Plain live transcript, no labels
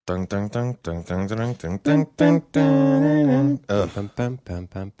Dun, dun, dun, dun, dun, dun, dun, dun, dun, dun.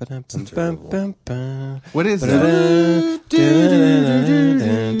 What is that?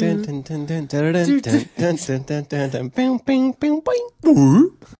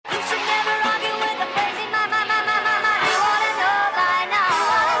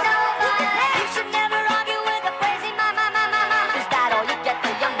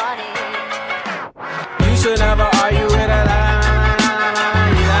 You should never argue with a lie.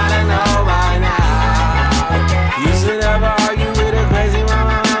 You gotta know by now. You should never argue with a crazy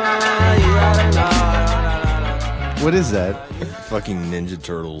mama. You gotta know. What is that? Fucking Ninja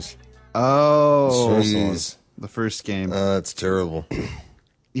Turtles. Oh, Jeez. the first game. It's terrible.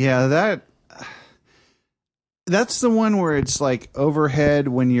 Yeah, that's the one where it's like overhead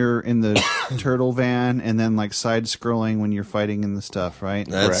when you're in the turtle van, and then like side scrolling when you're fighting in the stuff, right?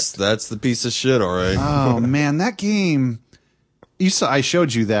 That's the piece of shit, all right. Oh man, that game. I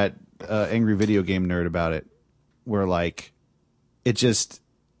showed you that angry video game nerd about it, where like it's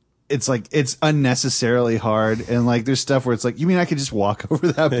unnecessarily hard, and like there's stuff where it's like, you mean I could just walk over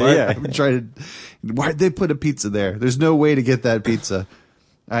that part? Yeah. I'm trying to. Why'd they put a pizza there? There's no way to get that pizza.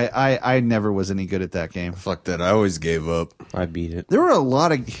 I never was any good at that game. Fuck that. I always gave up. I beat it. There were a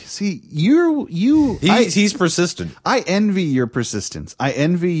lot of He's persistent. I envy your persistence. I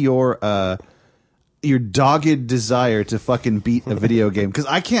envy your dogged desire to fucking beat a video game, because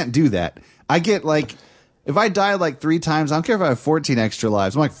I can't do that. I get like, if I die like 3 times, I don't care if I have 14 extra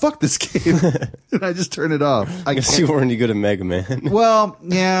lives. I'm like, fuck this game, and I just turn it off. I guess you weren't any good at Mega Man. Well,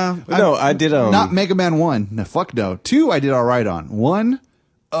 yeah. No, I did. Not Mega Man 1. No, fuck no. 2, I did all right on. 1.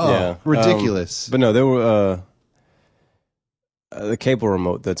 Oh, yeah, ridiculous. But no, there were the cable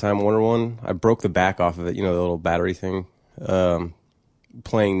remote, the Time Warner one. I broke the back off of it. You know, the little battery thing. Playing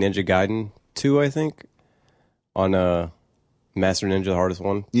Ninja Gaiden 2, I think, on Master Ninja, the hardest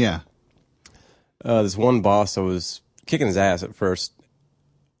one. Yeah. This one boss, I was kicking his ass at first,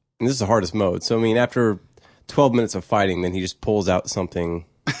 and this is the hardest mode. So I mean, after 12 minutes of fighting, then he just pulls out something,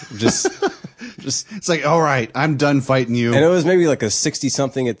 just. It's like, all right, I'm done fighting you. And it was maybe like a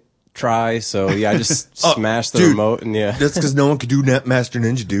 60-something at try, so yeah, I just smashed the remote, and yeah. That's because no one could do Master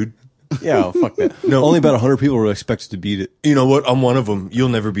Ninja, dude. Yeah, well, fuck that. No. Only about 100 people were expected to beat it. You know what? I'm one of them. You'll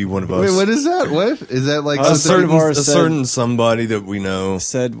never be one of us. Wait, what is that? What? Is that like A something- certain somebody that we know.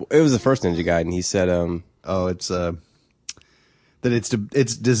 Said it was the first Ninja Guide, and he said, Oh, it's that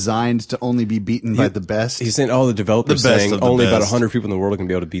it's designed to only be beaten by the best. He's saying, the developers The best saying of the only about best. 100 people in the world are going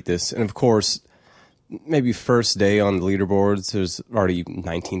to be able to beat this. And of course, maybe first day on the leaderboards, there's already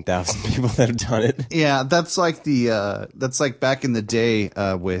 19,000 people that have done it. Yeah, that's like that's like back in the day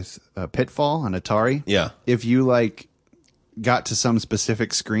with Pitfall on Atari. Yeah. If you like got to some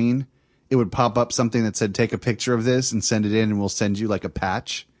specific screen, it would pop up something that said, take a picture of this and send it in, and we'll send you like a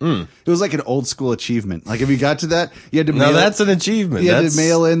patch. It was like an old school achievement. Like if you got to that, you had to Now mail that's an achievement. You had to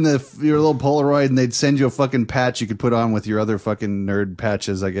mail in your little Polaroid, and they'd send you a fucking patch you could put on with your other fucking nerd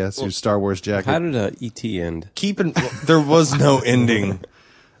patches, I guess, your Star Wars jacket. How did E.T. end? There was no ending.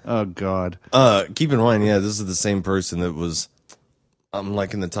 Oh God. Keep in mind, yeah, this is the same person that was,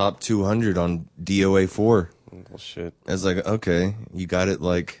 like in the top 200 on DOA 4. Well, shit. I was like, okay, you got it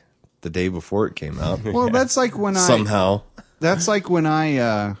like the day before it came out. Well, that's like when Somehow. That's like when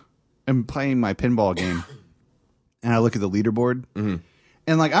I am playing my pinball game, and I look at the leaderboard, and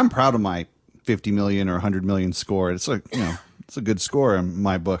like I'm proud of my 50 million or 100 million score. It's like, it's a good score in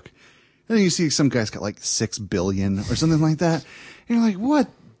my book. And then you see some guy's got like 6 billion or something like that, and you're like, what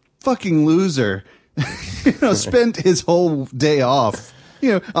fucking loser, spent his whole day off.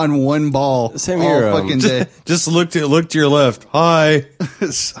 On one ball. Same here. Fucking day. Just look to your left. Hi,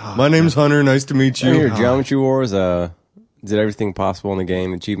 my name's Hunter. Nice to meet Same you. here. Geometry Wars did everything possible in the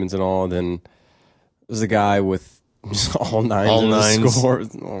game, achievements and all. Then there's a guy with just all nines.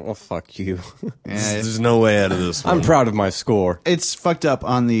 Scores. Oh, well, fuck you. There's no way out of this one. I'm proud of my score. It's fucked up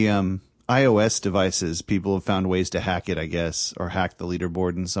on the iOS devices. People have found ways to hack it, I guess, or hack the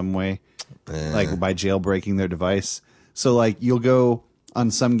leaderboard in some way, like by jailbreaking their device. So, like, you'll go on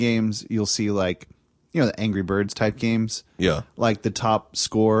some games, you'll see like, the Angry Birds type games. Yeah. Like the top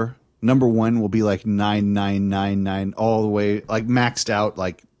score, number 1 will be like 9999 all the way, like maxed out,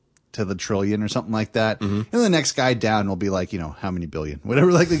 like to the trillion or something like that. And the next guy down will be like, how many billion,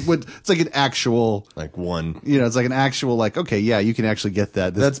 whatever. Like it's like an actual, Like one. it's like an actual, like, okay, yeah, you can actually get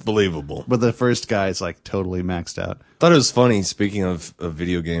that. That's believable. But the first guy is like totally maxed out. Thought it was funny. Speaking of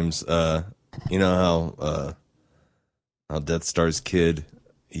video games, you know how Death Star's kid,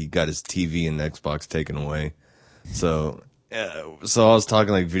 he got his TV and Xbox taken away. So I was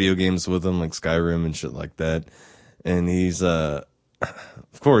talking like video games with him, like Skyrim and shit like that. And he's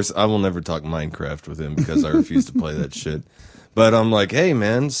of course, I will never talk Minecraft with him because I refuse to play that shit. But I'm like, hey,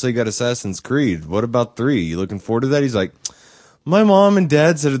 man, so you got Assassin's Creed. What about 3? You looking forward to that? He's like, my mom and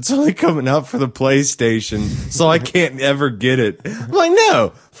dad said it's only coming out for the PlayStation, so I can't ever get it. I'm like,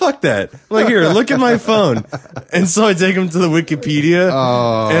 no, fuck that. I'm like, here, look at my phone. And so I take him to the Wikipedia,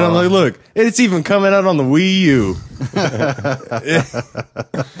 and I'm like, look, it's even coming out on the Wii U.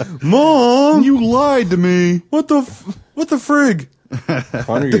 Mom, You lied to me. what the frig?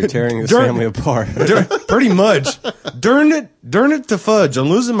 Hunter, you're tearing this family apart. Pretty much. Darn it to fudge. I'm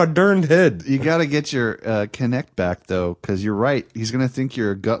losing my darned head. You got to get your Connect back, though, because you're right. He's going to think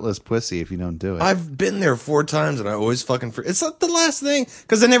you're a gutless pussy if you don't do it. I've been there 4 times and I always fucking it's not the last thing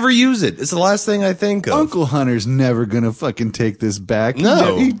because I never use it. It's the last thing I think of. Uncle Hunter's never going to fucking take this back.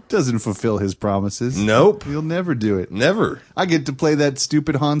 No. He doesn't fulfill his promises. Nope. He'll never do it. Never. I get to play that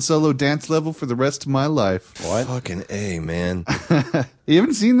stupid Han Solo dance level for the rest of my life. What? Fucking A, man. You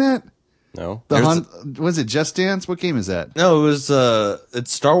haven't seen that? No. The Han, was it Just Dance? What game is that? No, it was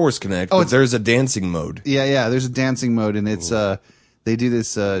it's Star Wars Connect, but there's a dancing mode. Yeah, there's a dancing mode, and it's they do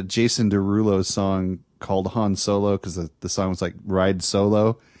this Jason Derulo song called Han Solo because the song was like Ride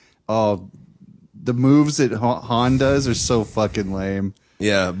Solo. Oh, the moves that Han does are so fucking lame.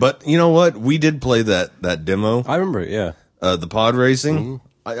 Yeah, but you know what? We did play that demo. I remember it, yeah. The pod racing.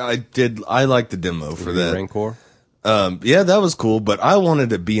 I liked the demo for that. Rancor. Yeah, that was cool, but I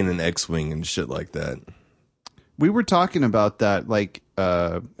wanted to be in an X-Wing and shit like that. We were talking about that, like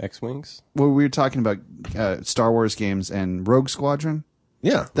X-Wings? well, we were talking about Star Wars games and Rogue Squadron.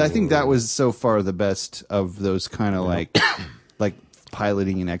 Yeah. I think that was so far the best of those kind of like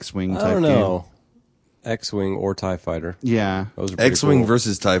piloting an X-Wing type I don't game. know. X-Wing or TIE Fighter. Yeah, Those are pretty X-Wing cool.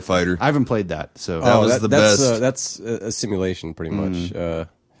 versus TIE Fighter. I haven't played that, so That was the best. That's a simulation, pretty much, where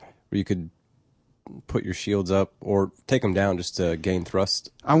you could put your shields up or take them down just to gain thrust.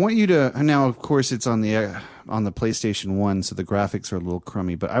 I want you to now. Of course, it's on the PlayStation 1, so the graphics are a little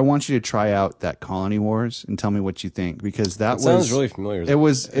crummy. But I want you to try out that Colony Wars and tell me what you think because that Sounds really familiar. It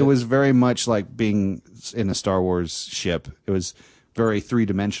was very much like being in a Star Wars ship. It was very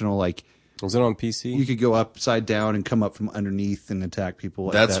 3-dimensional. Like Was it on PC? you could go upside down and come up from underneath and attack people.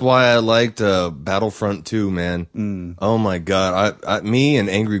 Like That's that. why I liked Battlefront 2, man. Oh my god, me and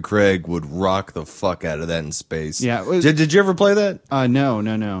Angry Craig would rock the fuck out of that in space. Yeah, it was- did you ever play that?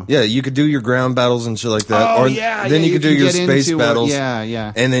 No. Yeah, you could do your ground battles and shit like that. Oh or yeah. then yeah, you could do can your get space into, battles.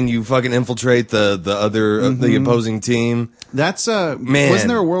 Yeah. And then you fucking infiltrate the other the opposing team. That's Man. Wasn't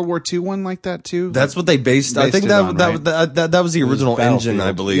there a World War II one like that too? That's what they based. I Based think it that on, that was the original engine, I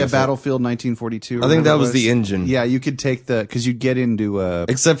Battlefield. believe. yeah, Battlefield 1942. I think that whatever it was the engine. Yeah, you could take because you'd get into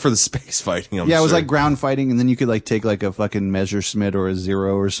Except for the space fighting. I'm yeah, it was sure. like ground fighting, and then you could like take like a fucking Messerschmitt or a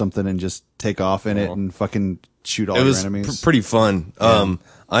Zero or something and just take off in it and fucking shoot all it your was enemies. pretty fun.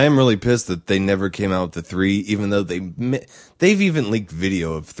 I am really pissed that they never came out with the 3, even though they've even leaked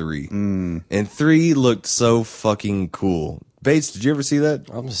video of 3, and 3 looked so fucking cool. Bates, did you ever see that?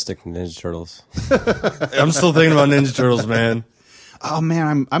 I'm just sticking to Ninja Turtles. I'm still thinking about Ninja Turtles, man. Oh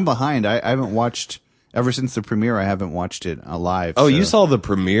man, I'm behind. I haven't watched ever since the premiere. I haven't watched it live. Oh, so- you saw the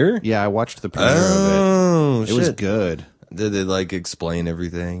premiere? Yeah, I watched the premiere of Oh, it. shit. It was good. Did they like explain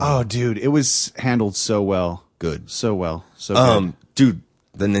everything? Oh, dude, it was handled so well. Good. So well. So good. Dude,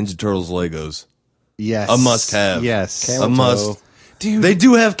 the Ninja Turtles Legos. Yes. A must-have. Yes. Camel A must. toe. Dude, They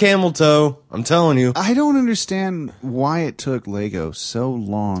do have camel toe. I'm telling you. I don't understand why it took Lego so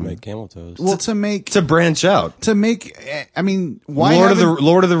long. Make camel toes. Well, to make To branch out. I mean, why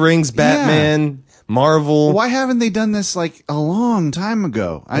Lord of the Rings, Batman, Marvel. why haven't they done this like a long time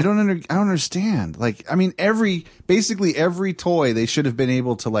ago? I don't understand. Like, I mean, basically every toy they should have been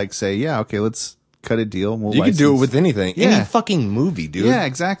able to like say, yeah, okay, let's cut a deal. We'll You could do it license- with anything. Yeah. Any fucking movie, dude. yeah,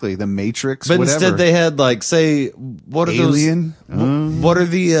 exactly. The Matrix, But whatever. instead they had like, say, what are Alien. those? What are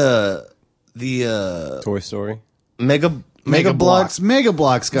the Toy Story. Mega blocks? Mega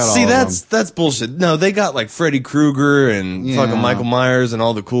Blocks got all See, of that's bullshit. No, they got like Freddy Krueger and Yeah. fucking Michael Myers and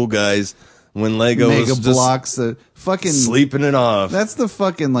all the cool guys when Lego them. was Mega just Blocks. The fucking sleeping it off. That's the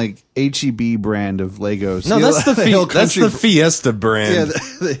fucking like HEB brand of Legos. No, You know, that's the Hill that's Country- the Fiesta brand. yeah,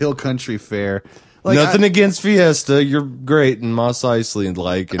 the Hill Country Fair. Like, Nothing against Fiesta. You're great and Mos Eisley and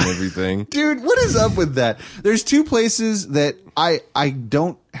like and everything. dude, what is up with that? There's two places that I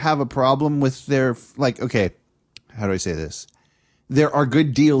don't have a problem with their like. Okay, how do I say this? There are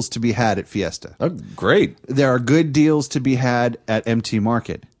good deals to be had at Fiesta. Oh, great. There are good deals to be had at MT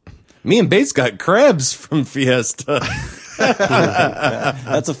Market. Me and Bates got crabs from Fiesta.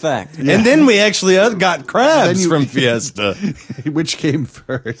 That's a fact. And then we actually got crabs Then you- from Fiesta. Which came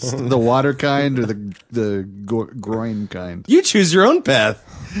first, the water kind or the groin kind? You choose your own path.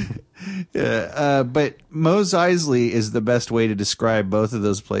 But Mos Eisley is the best way to describe both of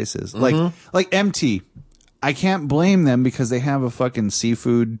those places. Mm-hmm. Like MT, I can't blame them because they have a fucking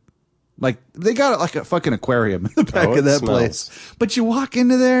seafood. Like they got like a fucking aquarium in the back Oh, of it that smells. place. But you walk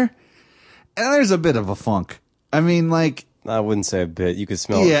into there, and there's a bit of a funk. I mean, like, I wouldn't say a bit. You could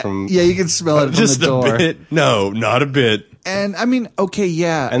smell yeah, it from. yeah, you can smell it from Just the door. a bit. No, not a bit. And I mean, okay,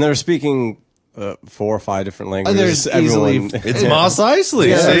 yeah, And they're speaking 4 or 5 different languages. there's Everyone, easily- It's Mos Eisley,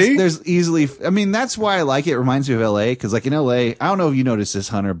 yeah, see? there's easily. I mean, that's why I like it. It reminds me of LA because, like in LA, I don't know if you noticed this,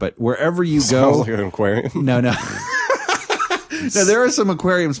 Hunter, but wherever you smells go, like an aquarium. no. No, there are some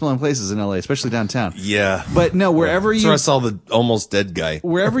aquarium smelling places in LA, especially downtown. Yeah. But no, wherever That's where I you saw the almost dead guy.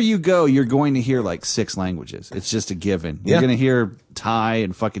 wherever you go, you're going to hear like 6 languages. It's just a given. You're Yeah. going to hear Thai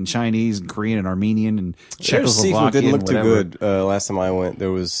and fucking Chinese and Korean and Armenian and Their seafood Czechoslovakian. didn't look too whatever. good. Last time I went,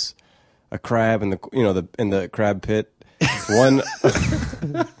 there was a crab in the crab pit. One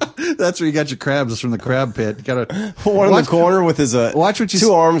That's where you got your crabs, is from the crab pit. You gotta one in the corner with his watch what you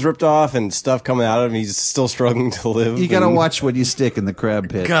 2 arms ripped off and stuff coming out of him. He's still struggling to live. You gotta And watch what you stick in the crab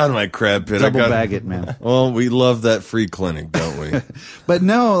pit. God, my crab pit. Double bag it, man. Well, we love that free clinic, don't we? But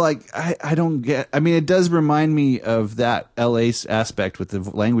no, like I don't get. I mean, it does remind me of that LA aspect with the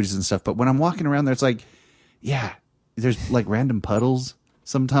languages and stuff. But when I'm walking around there, it's like, yeah, there's like random puddles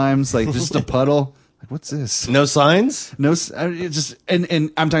sometimes, like just a puddle. Like, what's this? No signs? No, it's just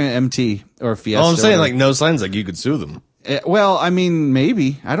and I'm talking MT or Fiesta. Oh, I'm saying or- like no signs, like you could sue them. Well, I mean,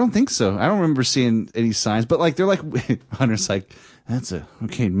 maybe. I don't think so. I don't remember seeing any signs. But like, they're like, Hunter's like, that's a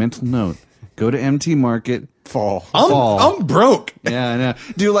okay mental note. Go to MT Market. fall. I'm broke. Yeah, I know.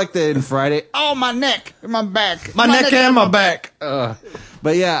 Do like the in Friday. Oh, my neck, my back, My neck and my back.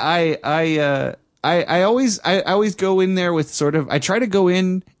 But yeah, I always go in there with sort of. I try to go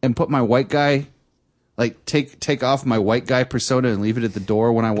in and put my white guy, like take off my white guy persona and leave it at the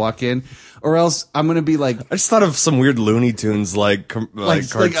door when I walk in, or else I'm gonna be like I just thought of some weird Looney Tunes like cartoons.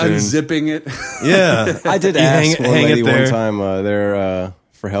 unzipping it. Yeah. I did You ask hang one it lady there. one time there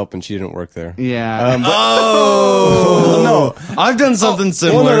for help, and she didn't work there. Yeah. Oh no! I've done something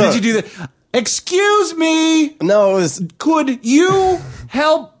similar. Did you do that? Excuse me. No, it was Could you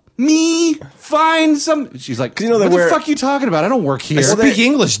help me find some? She's like, you know they what wear- the fuck you talking about? I don't work here. Speak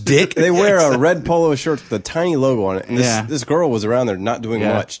English, dick. they wear a red polo shirt with a tiny logo on it. And Yeah. this girl was around there not doing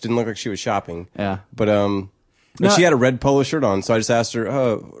Yeah. much. Didn't look like she was shopping. Yeah. But and No. she had a red polo shirt on, so I just asked her,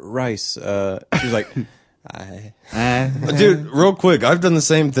 "Oh, rice." She was like, Dude, real quick, I've done the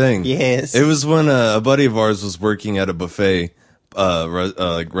same thing. Yes. It was when a buddy of ours was working at a buffet,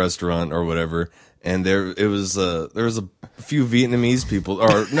 like restaurant or whatever, and there was a few Vietnamese people,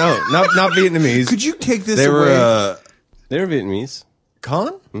 or no, not Vietnamese. Could you take this They away? were they were Vietnamese. Con?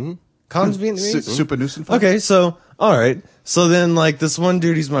 Mm-hmm. Con's Vietnamese. Super nuisance. Okay, so all right, so then like this one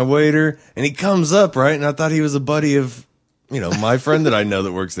dude, he's my waiter, and he comes up right, and I thought he was a buddy of, my friend that I know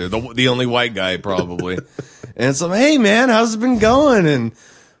that works there, the only white guy probably, and so hey man, how's it been going, and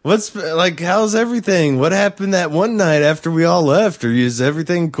what's like, how's everything? What happened that one night after we all left? Is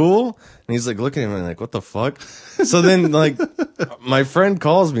everything cool? And he's like looking at me like, what the fuck? So then like my friend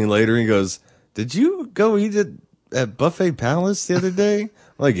calls me later and he goes, did you go eat at Buffet Palace the other day? I'm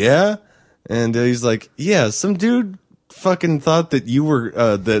like, yeah. And he's like, yeah, some dude fucking thought that you were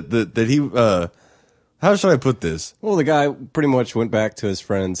that he how should I put this? Well, the guy pretty much went back to his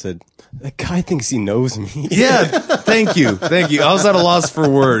friend and said, "That guy thinks he knows me." Yeah, thank you. I was at a loss for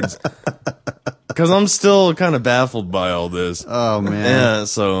words because I'm still kind of baffled by all this. Oh man. Yeah,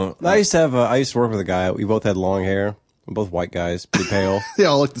 so I used to work with a guy. We both had long hair. We're both white guys, pretty pale. They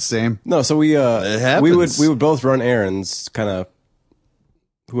all look the same. No, so we happens. we would both run errands, kind of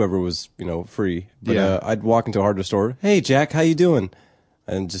whoever was free. But Yeah. I'd walk into a hardware store. Hey, Jack, how you doing?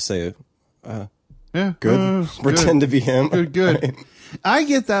 And just say, Yeah. good. Pretend to be him. Good. I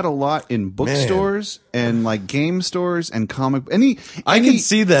get that a lot in bookstores and like game stores and comic. I can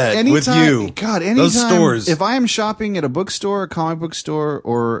see that with anytime- you. God, anytime. Those stores. If I am shopping at a bookstore, a comic book store,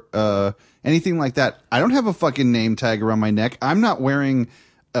 or anything like that, I don't have a fucking name tag around my neck. I'm not wearing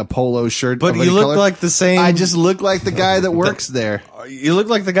a polo shirt. But of you any look color. like the same. I just look like the guy that works there. You look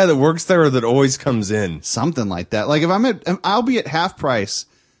like the guy that works there or that always comes in. Something like that. Like if I'll be at half price,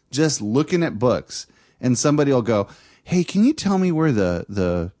 just looking at books, and somebody will go, "Hey, can you tell me where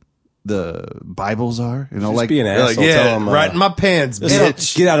the Bibles are?" And I'll Just like, be an You're asshole. like, Tell yeah, him, right in my pants,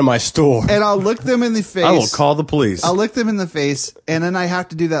 bitch. Get out of my store. and I'll look them in the face. I will call the police. I'll look them in the face, and then I have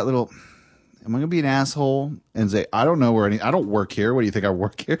to do that little. Am I going to be an asshole and say, I don't know I don't work here. What do you think I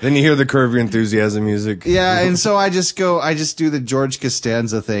work here? Then you hear the Curb Your Enthusiasm music. Yeah, and so I just do the George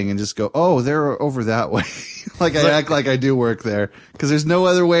Costanza thing and just go, oh, they're over that way. Like I act like I do work there because there's no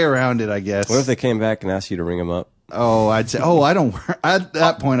other way around it, I guess. What if they came back and asked you to ring them up? Oh, I'd say, I don't work. At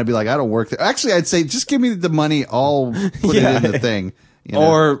that point, I'd be like, I don't work there. Actually, I'd say, just give me the money. I'll put it in the thing. You know?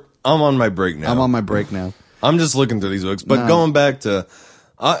 Or I'm on my break now. I'm on my break now. I'm just looking through these books. But going back to,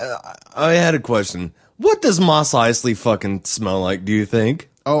 I had a question. What does Mos Eisley fucking smell like, do you think?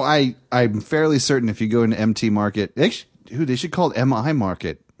 Oh, I'm fairly certain if you go into MT Market, they should call it MI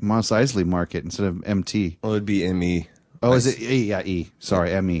Market, Mos Eisley Market instead of MT. Well, it'd be ME. Oh, is it E? Yeah, E.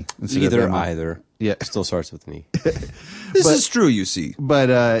 Sorry, ME. instead of MI. Either. Yeah. Still starts with an E. This is true, you see.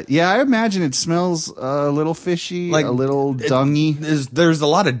 But, yeah, I imagine it smells a little fishy, Like, a little dungy. There's a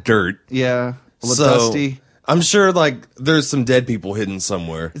lot of dirt. Yeah, a little So, dusty. I'm sure, like, there's some dead people hidden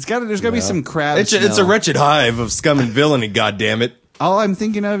somewhere. There's got to be some crab It's a smell. wretched hive of scum and villainy, goddammit. All I'm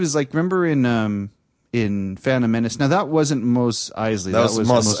thinking of is like, remember in Phantom Menace? Now that wasn't Mos Eisley. That was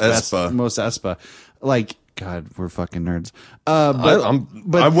Mos Espa. Mos Espa. Like, God, we're fucking nerds.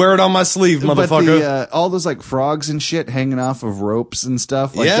 I wear it on my sleeve, motherfucker. But all those like frogs and shit hanging off of ropes and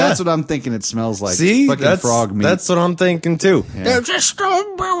stuff. Like, Yeah. that's what I'm thinking it smells like. See, fucking frog meat. That's what I'm thinking too.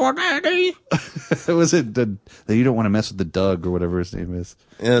 Was it the you don't want to mess with the Doug or whatever his name is?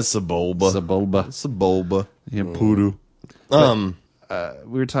 Yeah, Sebulba. Sebulba. Yeah, Poodoo.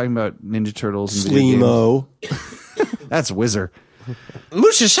 We were talking about Ninja Turtles and video games. Slimo. That's Whizzer.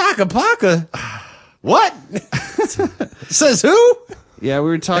 Mushashaka Paka. What? Says who? Yeah, we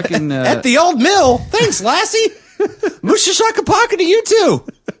were talking At the old mill. Thanks, Lassie. Mushashaka Paka to you too.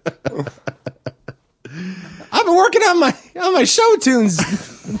 I've been working on my show tunes,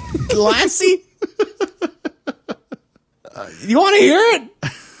 Lassie. You want to hear it?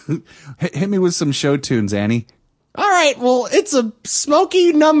 hit me with some show tunes, Annie. All right. Well, it's a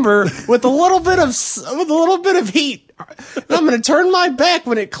smoky number with a little bit of heat. And I'm going to turn my back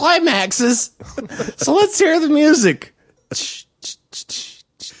when it climaxes. So let's hear the music.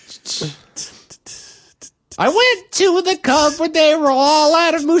 I went to the cupboard, they were all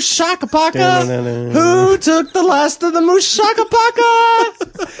out of Mushakapaka. Who took the last of the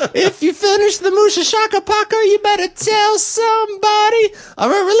Mushakapaka? If you finish the Mushakapaka, you better tell somebody. I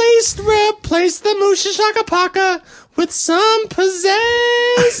replace the Mushakapaka with some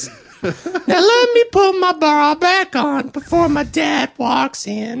pizzazz. Now let me put my bra back on before my dad walks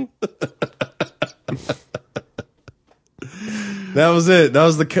in. That was it. That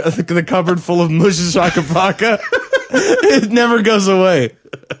was the cupboard full of Mushakapaka. It never goes away.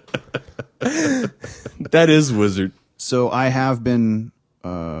 That is Wizard. So I have been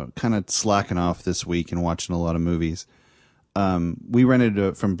kind of slacking off this week and watching a lot of movies. We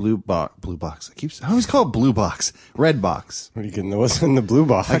rented from Blue Box. I always call it Blue Box. Red Box. What are you getting? What's in the blue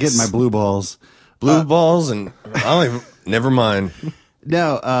box? I get my blue balls. Blue balls and I don't even. Never mind.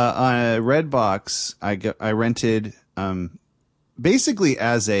 No, on Red Box, I rented basically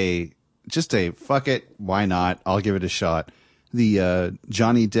as just a fuck it, why not? I'll give it a shot. The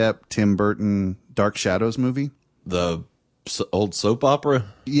Johnny Depp, Tim Burton, Dark Shadows movie. The old soap opera.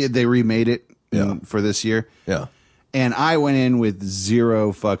 Yeah, they remade it Yeah. for this year. Yeah. And I went in with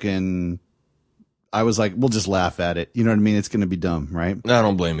zero fucking. I was like, we'll just laugh at it. You know what I mean? It's going to be dumb, right? I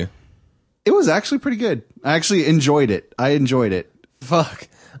don't blame you. It was actually pretty good. I actually enjoyed it. Fuck.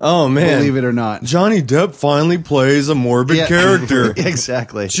 Oh man. Believe it or not. Johnny Depp finally plays a morbid Yeah. character.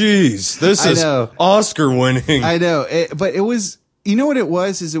 Exactly. Jeez, this is Oscar winning. I know. But it was. You know what it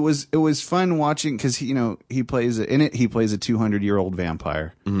was? It was fun watching because he plays a 200-year-old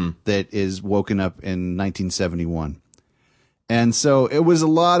vampire that is woken up in 1971, and so it was a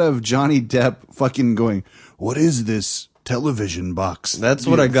lot of Johnny Depp fucking going, "What is this television box?" That's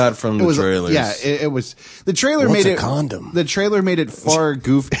what I got from the trailers. Yeah, it was the trailer What's made a it condom? The trailer made it far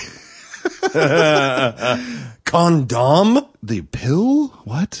goofy. Condom? The pill?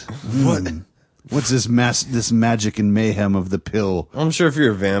 What? What? What's this magic and mayhem of the pill? I'm sure if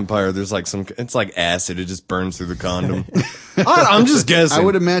you're a vampire, there's like it's like acid. It just burns through the condom. I'm just guessing. I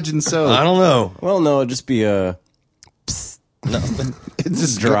would imagine so. I don't know. Well, no, it'd just be a It's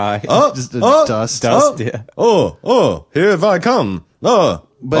just dry. just a dust. Dust, yeah. Oh, here have I come. But,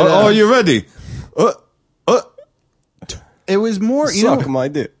 are you ready? It was more, Suck my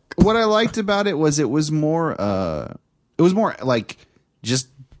dick. what I liked about it was more like just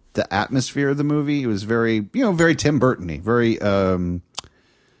the atmosphere of the movie. It was very, very Tim Burton-y, very,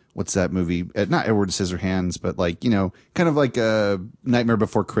 what's that movie? Not Edward Scissorhands, but like, kind of like a Nightmare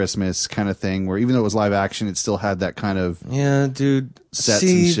Before Christmas kind of thing, where even though it was live action, it still had that kind of Yeah, dude. sets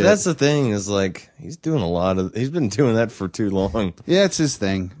See, and shit. that's the thing is like he's been doing that for too long. Yeah, it's his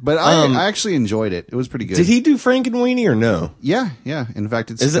thing. But I actually enjoyed it. It was pretty good. Did he do Frankenweenie or no? Yeah. In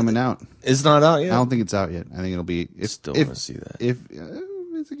fact, it's Is it- coming out. It's not out yet. I don't think it's out yet. I think it'll be. Still want to see that.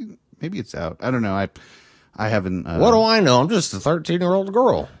 Maybe it's out. I don't know. I haven't. What do I know? I'm just a 13-year-old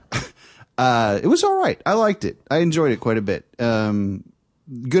girl. It was all right. I liked it. I enjoyed it quite a bit.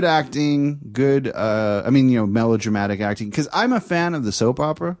 Good acting, good. Melodramatic acting. Because I'm a fan of the soap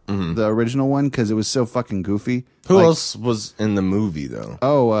opera, the original one, because it was so fucking goofy. Who else was in the movie though?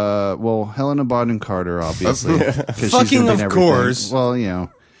 Oh, Helena Bonham Carter, obviously. 'Cause she's gonna Fucking be in of everything. course. Well,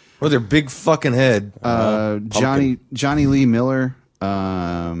 With their big fucking head. Johnny Lee Miller.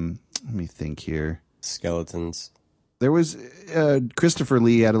 Let me think here. Skeletons. There was Christopher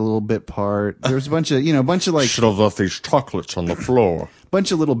Lee had a little bit part. There was a bunch of like Should have left these chocolates on the floor.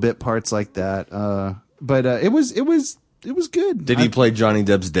 bunch of little bit parts like that. But it was good. Did he play Johnny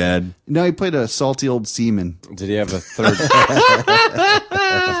Depp's dad? No, he played a salty old seaman. Did he have a third?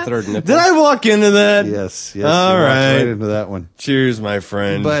 a third nipple? Did I walk into that? Yes. All you walked right. into that one. Cheers, my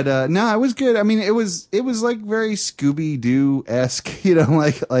friend. But no, it was good. I mean, it was like very Scooby Doo esque,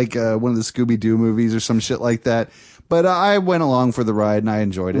 like one of the Scooby Doo movies or some shit like that. But I went along for the ride and I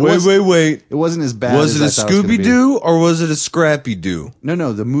enjoyed it. Wait. It wasn't as bad. Was as it a I thought it was gonna Scooby be. Doo or was it a Scrappy Doo?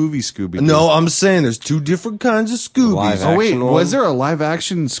 No, the movie Scooby Doo. No, I'm saying there's two different kinds of Scoobies. Live Oh wait, action one? was there a live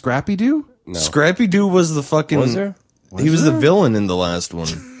action Scrappy Doo? No. Scrappy Doo was the fucking. Was there? He was the villain in the last one.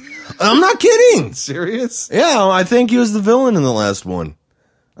 I'm not kidding. Serious? Yeah, I think he was the villain in the last one.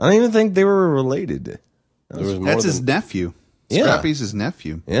 I don't even think they were related. There was more That's than- his nephew. Yeah. Scrappy's his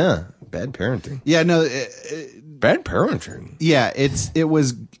nephew. Yeah, bad parenting. Yeah, no, Bad parenting. yeah,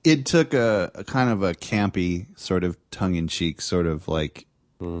 it took a kind of a campy sort of tongue in cheek sort of like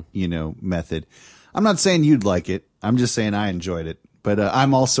method. I'm not saying you'd like it. I'm just saying I enjoyed it. But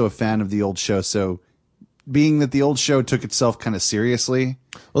I'm also a fan of the old show, so being that the old show took itself kind of seriously.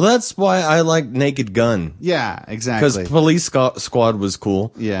 Well, that's why I like Naked Gun. Yeah, Because exactly. Police Squad was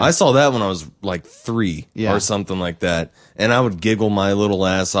cool. Yeah. I saw that when I was like 3 Yeah. or something like that. And I would giggle my little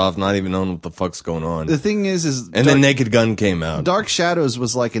ass off, not even knowing what the fuck's going on. The thing is And then Naked Gun came out. Dark Shadows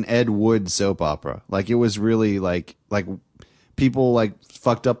was like an Ed Wood soap opera. Like it was really like people like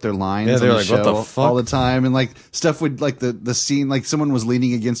fucked up their lines Yeah, on they're the like, show what the fuck? all the time, and like stuff would like the scene like someone was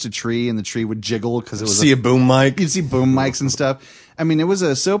leaning against a tree and the tree would jiggle because it was See a boom mic. you'd see boom mics and stuff. I mean, it was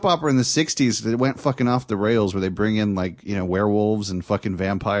a soap opera in the 60s that went fucking off the rails where they bring in like, werewolves and fucking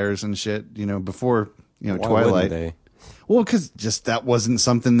vampires and shit, before, Why Twilight. wouldn't they? Well, because just that wasn't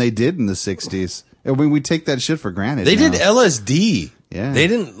something they did in the 60s. I mean, we take that shit for granted. They now. did LSD. Yeah. They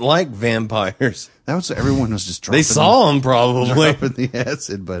didn't like vampires. That was everyone was just dropping. They saw them probably. dropping the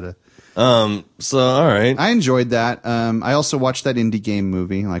acid, but So, all right. I enjoyed that. I also watched that indie game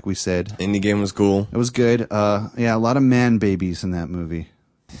movie, like we said. Indie game was cool. It was good. Yeah, a lot of man babies in that movie.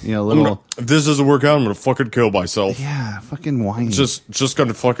 Little. If this doesn't work out, I'm gonna fucking kill myself. Yeah, fucking whiny. Just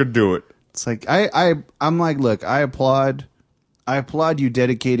gonna fucking do it. It's like I'm like, look, I applaud you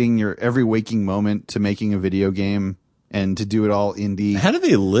dedicating your every waking moment to making a video game and to do it all indie. How do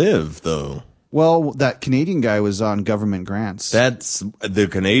they live though? Well, that Canadian guy was on government grants. That's the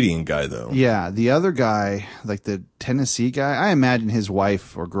Canadian guy though. Yeah, the other guy, like the Tennessee guy, I imagine his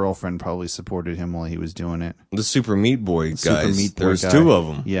wife or girlfriend probably supported him while he was doing it. The Super Meat Boy guys. Super Meat Boy There's guy. 2 of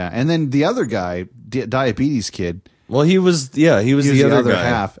them. Yeah, and then the other guy, diabetes kid, Well, he was the he was other, the other guy.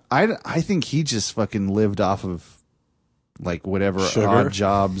 half. I think he just fucking lived off of like whatever Sugar? odd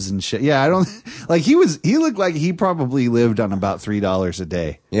jobs and shit. Yeah, I don't like he looked like he probably lived on about $3 a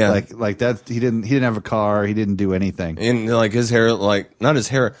day. Yeah. like that. He didn't have a car. He didn't do anything. And like his hair, like not his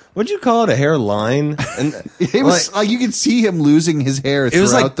hair. What'd you call it? A hairline? And It was like you could see him losing his hair. It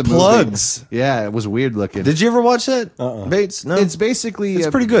was throughout like the plugs. Movie. Yeah, it was weird looking. Did you ever watch that? Bates? No. It's basically It's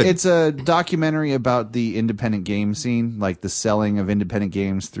pretty good. It's a documentary about the independent game scene, like the selling of independent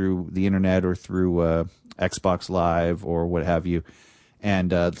games through the internet or through Xbox Live or what have you.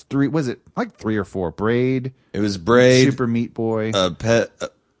 And 3 or 4? Braid. It was Braid. Super Meat Boy. Fez.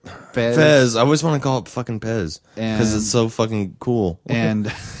 Fez. I always want to call it fucking Pez because And- it's so fucking cool.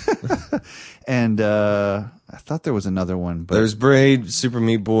 And and I thought there was another one, but There's Braid, Super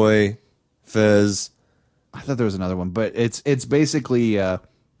Meat Boy, Fez. I thought there was another one, but it's basically they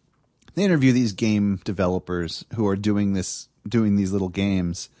interview these game developers who are doing these little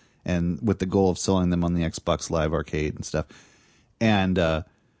games and with the goal of selling them on the Xbox Live Arcade and stuff. And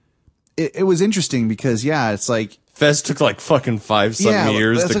it was interesting because it's like Fez took like fucking 5-something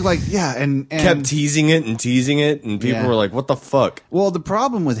years. That's To, like and kept teasing it, and people Yeah. were like, "What the fuck?" Well, the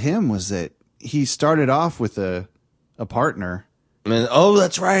problem with him was that he started off with a partner, And oh,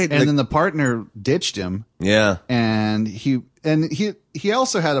 that's right. and then the partner ditched him, yeah, and he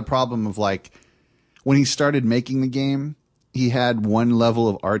also had a problem of like when he started making the game, he had one level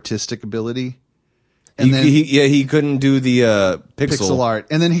of artistic ability. And then he couldn't do the pixel art,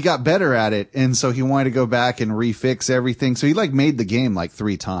 and then he got better at it, and so he wanted to go back and refix everything. So he like made the game like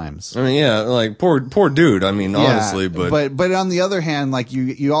 3 times. I mean, yeah, like poor dude. I mean, honestly, but on the other hand, like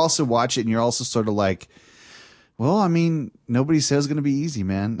you also watch it, and you're also sort of like, well, I mean, nobody says it's going to be easy,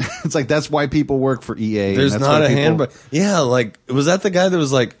 man. It's like that's why people work for EA. there's and that's not why a people- handbook. Yeah, like was that the guy that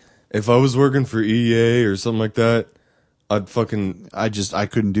was like, if I was working for EA or something like that, I'd fucking. I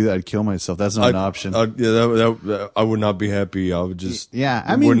couldn't do that. I'd kill myself. That's not an option. Yeah, that I would not be happy. I would just. Yeah,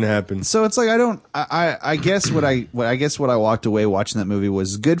 I it mean, wouldn't happen. So it's like I guess what I walked away watching that movie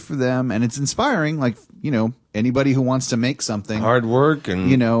was good for them, and it's inspiring. Like anybody who wants to make something, Hard work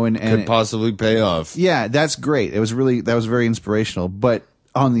and and could possibly pay off. yeah, that's great. That was very inspirational. But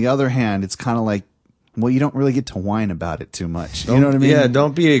on the other hand, it's kind of like, well, you don't really get to whine about it too much. You know what I mean? Yeah,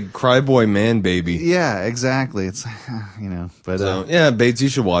 don't be a cryboy man baby. Yeah, exactly. It's but So, yeah, Bates, you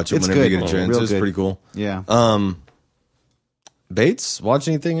should watch it it's whenever good. you get a chance. Real It's good. pretty cool. yeah. Bates, watch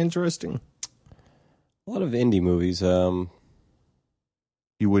anything interesting? A lot of indie movies. You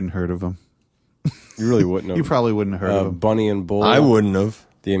wouldn't heard of them. You really wouldn't have. You probably wouldn't have heard of them. Bunny and Bull. I wouldn't have.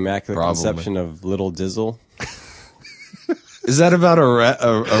 The Immaculate Probably. Conception of Little Dizzle. Is that about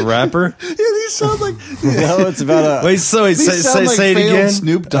a rapper? Yeah, these sound like No, it's about Wait, say it again.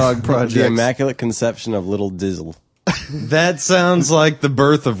 Snoop Dogg projects. the Immaculate Conception of Little Dizzle. That sounds like the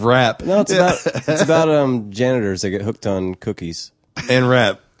birth of rap No, it's about janitors that get hooked on cookies. and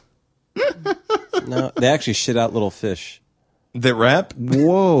rap. No, they actually shit out little fish. That rap?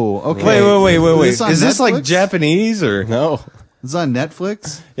 Whoa. Okay. Wait. Is this on Is this like Netflix? Japanese or? No, It's on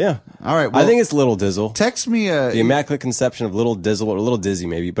Netflix. yeah. All right. Well, I think it's Little Dizzle. text me. The Immaculate Conception of Little Dizzle, or Little Dizzy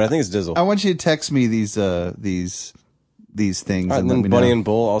maybe, but I think it's Dizzle. I want you to text me these things. All right, and and let then me Bunny know. and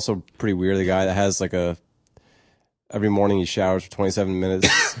Bull, also pretty weird. The guy that has like every morning he showers for 27 minutes,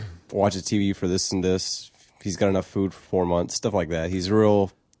 watches TV for this and this. He's got enough food for 4 months, stuff like that. He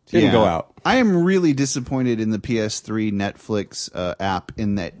didn't go out. I am really disappointed in the PS3 Netflix app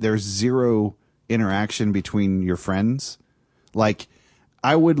in that there's zero interaction between your friends. Like,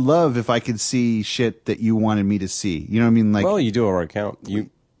 I would love if I could see shit that you wanted me to see. You know what I mean? Like, Well, you do have our account.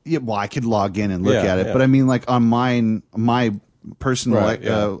 yeah, well, I could log in and look Yeah, at it, yeah. but I mean, like on my personal Right,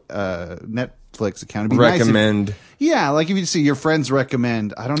 yeah. Netflix account, it'd be nice if- Recommend. yeah, like if you see your friends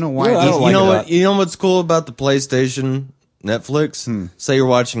recommend. I don't know why. Yeah, I it don't doesn't- like You know it what? You know what's cool about the PlayStation Netflix? Say you're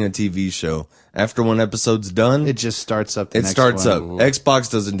watching a TV show. After one episode's done, it just starts up. The it next starts one. up.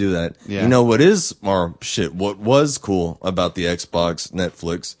 Xbox doesn't do that. Yeah. You know what was cool about the Xbox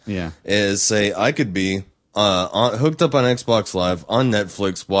Netflix Yeah. is, say, I could be hooked up on Xbox Live on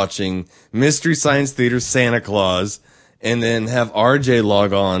Netflix watching Mystery Science Theater Santa Claus, and then have RJ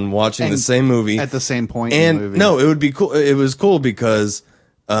log on watching the And same movie at the same point in the movie. no, it would be cool. It was cool because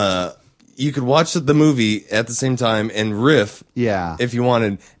you could watch the movie at the same time and riff Yeah. if you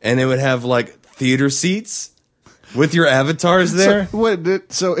wanted, and it would have like theater seats with your avatars there.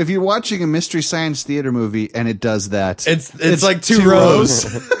 So if you're watching a Mystery Science Theater movie and it does that, It's like two rows.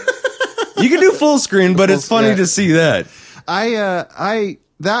 You can do full screen, but it's funny yeah. to see that.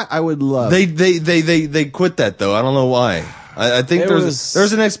 I would love. They quit that though. I don't know why. I think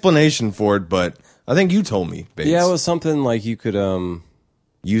there's an explanation for it, but I think you told me. Bates. Yeah, it was something like you could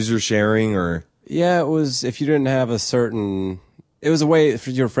user sharing or Yeah, it was if you didn't have a certain. It was a way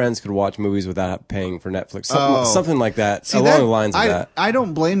for your friends could watch movies without paying for Netflix, something like that, See, along the lines of that. I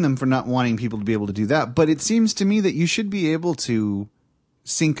don't blame them for not wanting people to be able to do that, but it seems to me that you should be able to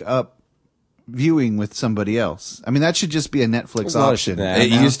sync up viewing with somebody else. I mean, that should just be a Netflix There's a lot of option. shit in it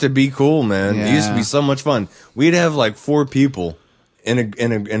now. used to be cool, man. It used to Yeah. be so much fun. We'd have like 4 people in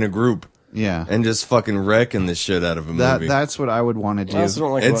a group Yeah, and just fucking wrecking the shit out of a movie. that's what I would want to do. I also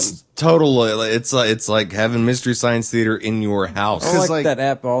don't like. It's total. It's like having Mystery Science Theater in your house. I don't 'cause, like like- that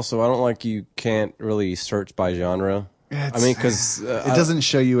app. Also, I don't like you can't really search by genre. I mean, because It doesn't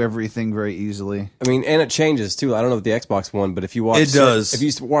show you everything very easily. I mean, and it changes too. I don't know if the Xbox one, but if you watch, It does. If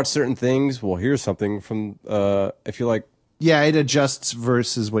you watch certain things, well, here's something from. If you like Yeah, it adjusts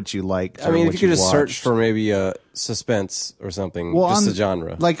versus what you like. I mean, if you could just search for maybe suspense or something, just a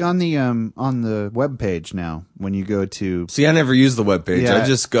genre. Like on the web page now, when you go to See, I never use the webpage. Yeah. I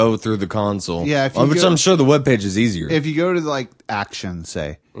just go through the console. Yeah, if you which go- I'm sure the webpage is easier. if you go to like action,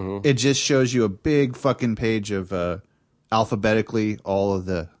 say, it just shows you a big fucking page of alphabetically all of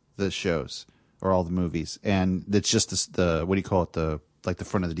the shows or all the movies, and it's just the what do you call it, the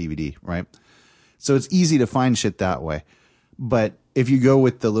front of the DVD, right? So it's easy to find shit that way. But if you go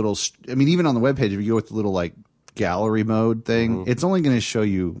with the little, I mean, even on the webpage, if you go with the little like gallery mode thing, it's only going to show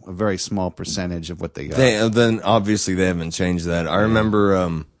you a very small percentage of what they got. Then obviously they haven't changed that. I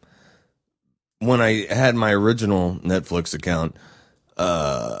remember when I had my original Netflix account,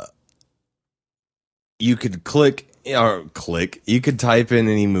 you could you could type in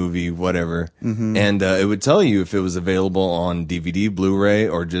any movie, whatever, and it would tell you if it was available on DVD, Blu-ray,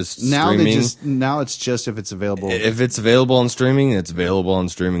 or just streaming. Now it's just if it's available. If it's available on streaming, it's available on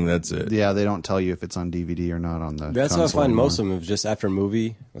streaming. That's it. Yeah, they don't tell you if it's on DVD or not on the. That's how I console find anymore. most of them. Is just after a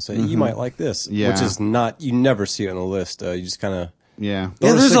movie, I'll say you might like this, Yeah. which is not. You never see it on the list. You just kind of. Yeah.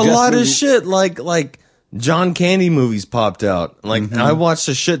 Yeah, there's a suggest lot of movie- shit like John Candy movies popped out. Like I watched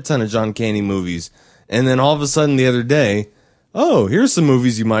a shit ton of John Candy movies, and then all of a sudden the other day, oh, here's some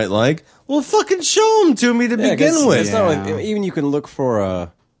movies you might like. Well, fucking show them to me to begin with. It's not like even you can look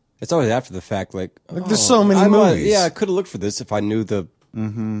for. It's always after the fact. Like there's so many I might- movies. Yeah, I could have looked for this if I knew the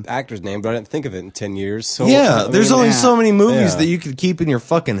actor's name, but I didn't think of it in 10 years. So Yeah, I there's mean, only yeah. so many movies Yeah. that you could keep in your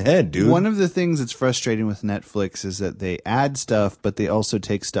fucking head, dude. One of the things that's frustrating with Netflix is that they add stuff, but they also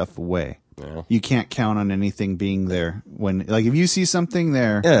take stuff away. Yeah. You can't count on anything being there when, like, if you see something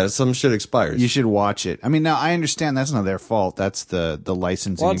there, Yeah, some shit expires. you should watch it. I mean, now I understand that's not their fault. That's the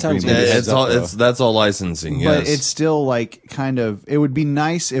licensing A lot of times agreement. you Yeah, get it's heads all up, that's all licensing. Yes, But it's still like kind of, it would be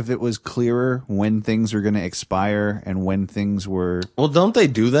nice if it was clearer when things were going to expire and when things were. well, don't they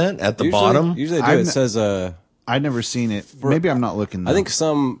do that at the bottom? Usually they do. I'm It not- says I've never seen it. Maybe I'm not looking. I think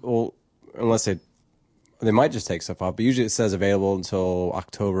some will, unless they might just take stuff off, but usually it says available until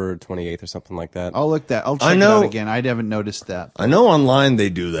October 28th or something like that. I'll look that. I'll check I it know- out again. I haven't noticed that. I know online they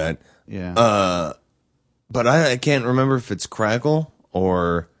do that. Yeah. But I can't remember if it's Crackle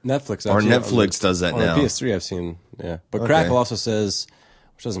or Netflix or actually, Netflix does that on now. the PS3 I've seen, yeah. But Okay. Crackle also says,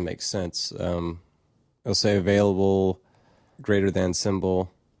 which doesn't make sense, it'll say available greater than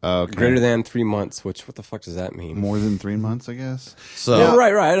symbol. Okay. Greater than 3 months, which what the fuck does that mean? More than 3 months, I guess. So Yeah,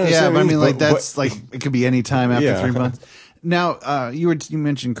 right. I don't Yeah, understand but I what mean, you like but that's like it could be any time after Yeah. 3 months. Now, you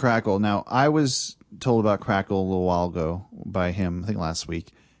mentioned Crackle. Now, I was told about Crackle a little while ago by him, I think last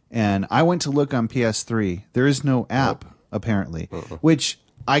week, and I went to look on PS3. There is no app apparently, which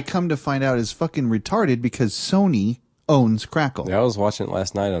I come to find out is fucking retarded because Sony owns Crackle. Yeah, I was watching it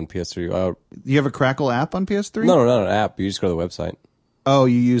last night on PS3. You have a Crackle app on PS3? No, not an app. You just go to the website. Oh,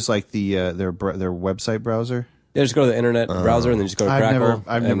 you use like the their website browser? Yeah, just go to the internet browser and then just go to Crackle.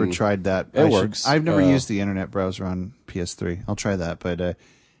 I've never and tried that. It works. I've never used the internet browser on PS3. I'll try that, but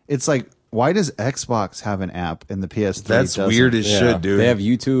it's like, why does Xbox have an app and the PS3 that's doesn't? weird as Yeah, shit, dude. they have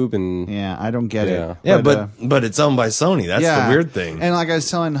YouTube and Yeah, I don't get Yeah. it. yeah, but it's owned by Sony. That's yeah, the weird thing. And like I was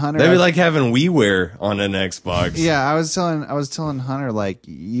telling Hunter, They'd be like having WiiWare on an Xbox. yeah, I was telling Hunter, like,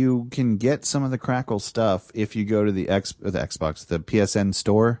 you can get some of the Crackle stuff if you go to the Xbox, the PSN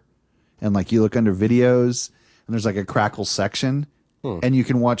store, and like you look under videos, and there's like a Crackle section, and you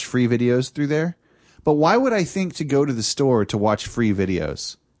can watch free videos through there. But why would I think to go to the store to watch free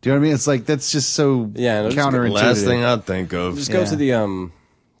videos? Do you know what I mean? It's like that's just so Yeah, and it'll just counterintuitive. Last thing I'd think of. just Yeah. go to the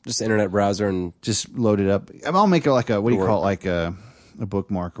just internet browser and Just load it up. I'll make it like a, what do you call it, like a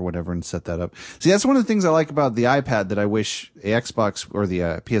bookmark or whatever, and set that up. See, that's one of the things I like about the iPad that I wish the Xbox or the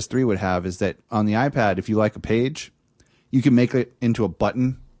PS3 would have, is that on the iPad, if you like a page, you can make it into a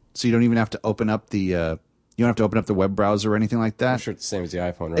button, so you don't even have to open up the you don't have to open up the web browser or anything like that. I'm sure it's the same as the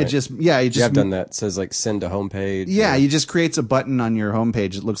iPhone, right? It just it I've done that. It says like send to homepage. Yeah, or- you just creates a button on your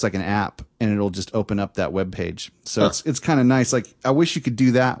homepage. It looks like an app, and it'll just open up that web page. So it's kind of nice. Like, I wish you could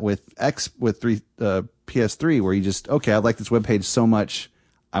do that with PS3, where you just, okay, I like this web page so much,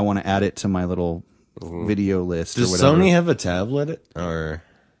 I want to add it to my little video list. Does or whatever. Sony have a tablet or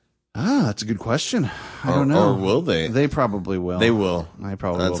That's a good question. I don't know. or will they? They probably will. They will. I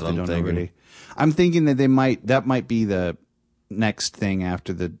probably That's will what if they I'm don't thinking. already. I'm thinking that that might be the next thing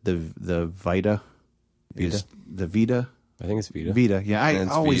after the Vita. The Vita. I think it's Vita. Vita. Yeah, I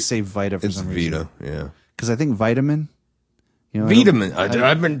it's always Vita. say Vita for It's some reason. Vita. Yeah. Because I think vitamin. You know, Vitamin.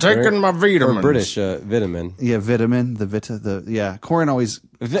 I've been taking my vitamins. Or British vitamin. Yeah, vitamin. The Vita. Yeah, Corin always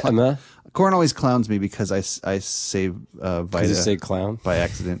Vitamin. clowns me because I say Does Vita it say clown? by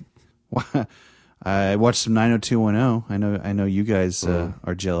accident. I watched some 90210. I know you guys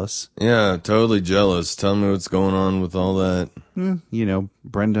are jealous. Yeah, totally jealous. Tell me what's going on with all that. You know,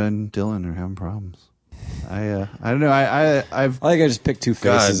 Brenda and Dylan are having problems. I don't know. I've I think I just picked two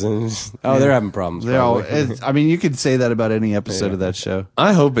faces and they're having problems. they're all. probably. I mean, you could say that about any episode of that show.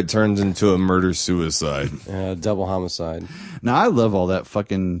 I hope it turns into a murder suicide. Double homicide. Now I love all that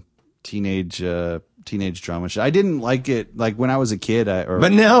fucking teenage drama shit. I didn't like it like when I was a kid.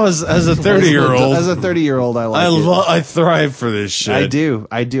 But now as a 30-year-old, as a 30-year-old, I like it. I thrive for this shit. I do.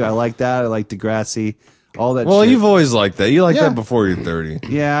 I like that. I like Degrassi. All that. Well, shit. you've always liked that. You like Yeah. that before you're 30.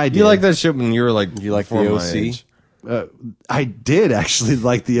 Yeah, I did. You like that shit when you were like You like before the my OC? age. I did actually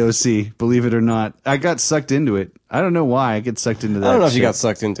like the OC, believe it or not. I got sucked into it. I don't know why I get sucked into that. I don't know if you shit. got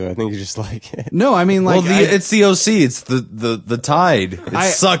sucked into it. I think you just like it. No, I mean like It's the OC. It's the tide.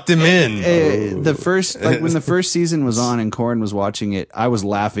 It sucked him in. the first when the first season was on and Corin was watching it, I was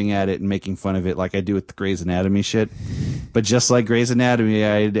laughing at it and making fun of it like I do with the Grey's Anatomy shit. But just like Grey's Anatomy,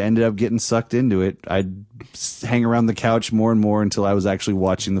 I ended up getting sucked into it. I'd hang around the couch more and more until I was actually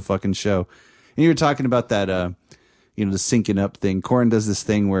watching the fucking show. And you were talking about that the syncing up thing. Corin does this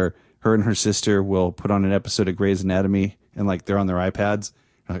thing where her and her sister will put on an episode of Grey's Anatomy and like they're on their iPads.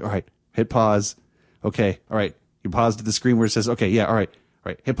 They're like, all right, hit pause. Okay, all right. You paused at the screen where it says, okay, yeah, all right,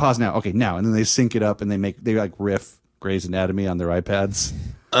 hit pause now. Okay, now. And then they sync it up and they like riff Grey's Anatomy on their iPads.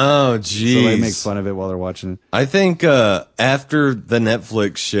 Oh, jeez. So they make fun of it while they're watching it. I think after the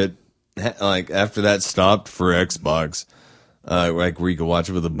Netflix shit, like after that stopped for Xbox, like where you could watch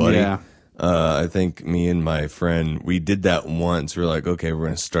it with a buddy. Yeah. I think me and my friend, we did that once. We were like, okay, we're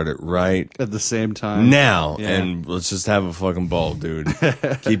going to start it right At the same time. now. Yeah. And let's just have a fucking ball, dude.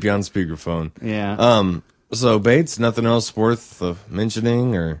 Keep you on speakerphone. Yeah. So Bates, nothing else worth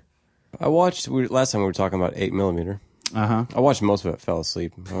mentioning or? I watched, last time we were talking about 8mm. Uh-huh. I watched most of it, fell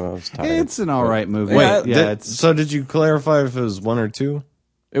asleep. I was tired. It's an all right movie. Wait, yeah, so did you clarify if it was 1 or 2?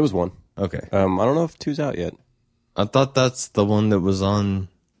 It was 1. Okay. I don't know if 2's out yet. I thought that's the one that was on.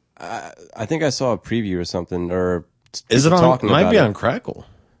 I think I saw a preview or something, or Is it people on? talking Might about be it. on Crackle.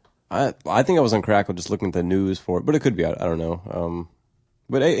 I think I was on Crackle just looking at the news for it, but it could be out. I don't know.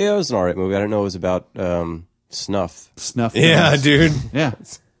 But it was an alright movie. I didn't know it was about snuff. Snuff. Yeah, films. dude. Yeah.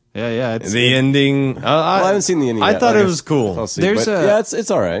 Yeah. It's, The ending. Well, I haven't seen the ending I yet. thought Like it was cool. I'll see. There's But a- yeah,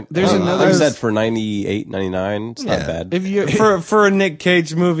 it's all right. there's another- Like I said, for 98, 99, it's not Yeah. bad. if you For a Nick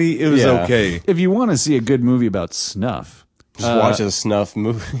Cage movie, it was Yeah. okay. if you want to see a good movie about snuff, Just watch a snuff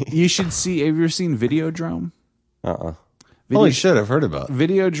movie. you should see. Have you ever seen Videodrome? Holy shit, I've heard about it.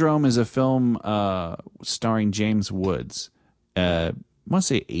 Videodrome is a film starring James Woods. I want to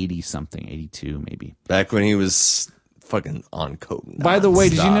say 80 something, 82 maybe. Back when he was fucking on coke. By the way,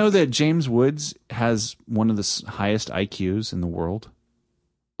 did you nonstop. know that James Woods has one of the highest IQs in the world?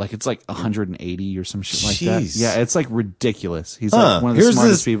 Like it's like 180 or some shit like that. Jeez. Yeah, it's like ridiculous. He's Huh, like one of the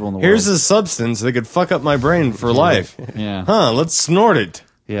smartest people in the world. Here's a substance that could fuck up my brain for life. Yeah. Huh, let's snort it.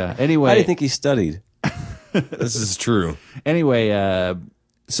 Yeah. How do Anyway, you think he studied? This is true.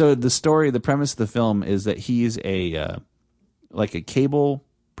 So the premise of the film is that he's like a cable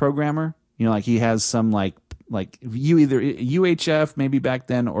programmer. You know, like he has some like either UHF maybe back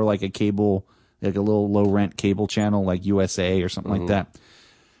then or like a cable, like a little low rent cable channel like USA or something like that.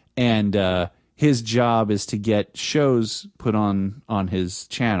 And his job is to get shows put on his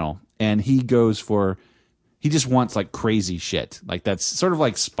channel, and he just wants like crazy shit. Like that's sort of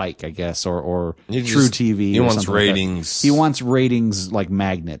like Spike, I guess, or He True just- TV. he or wants something like that. ratings. He wants ratings like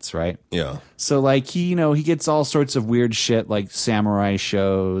magnets, right? Yeah. So like he gets all sorts of weird shit like samurai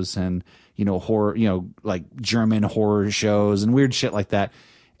shows and horror, like German horror shows and weird shit like that.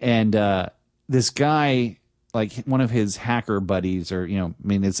 And this guy, like one of his hacker buddies, or I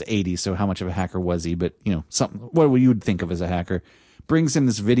mean it's 80s, so how much of a hacker was he? But something what you would think of as a hacker, brings him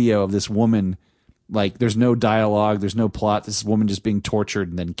this video of this woman. Like there's no dialogue, there's no plot. This woman just being tortured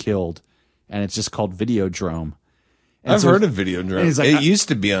and then killed, and it's just called Videodrome. And I've so- heard of Videodrome. he's like, It used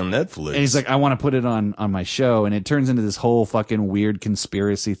to be on Netflix. And he's like, I want to put it on my show, and it turns into this whole fucking weird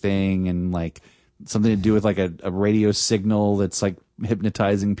conspiracy thing, and like something to do with like a radio signal that's like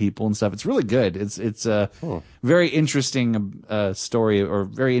hypnotizing people and stuff. It's really good. It's a very interesting story, or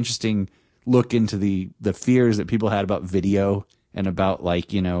very interesting look into the fears that people had about video and about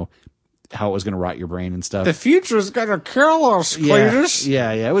like how it was going to rot your brain and stuff. the future's gonna kill us, Cletus.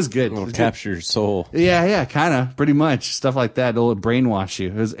 Yeah, it was good. It'll capture your soul. Yeah, kind of, pretty much stuff like that. It'll brainwash you.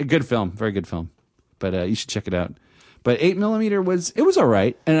 It was a good film, very good film, but you should check it out. But 8mm was all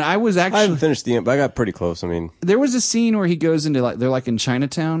right, and I was I haven't actually finished the end, but I got pretty close. I mean, there was a scene where he goes into like they're like in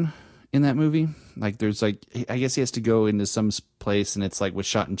Chinatown in that movie. Like there's like I guess he has to go into some place, and it's like was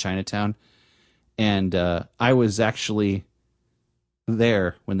shot in Chinatown, and I was actually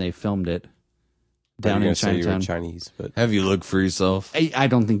there when they filmed it down in Say you were Chinatown. Chinese, but Have you looked for yourself? I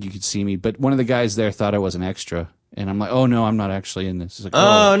don't think you could see me, but one of the guys there thought I was an extra, and I'm like, oh no, I'm not actually in this. He's like,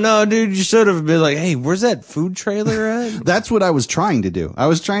 Oh no, dude! You should have been like, "Hey, where's that food trailer at?" That's what I was trying to do. I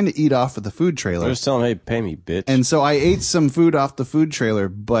was trying to eat off of the food I trailer. was telling him, hey, pay me, bitch. And so I ate some food off the food trailer,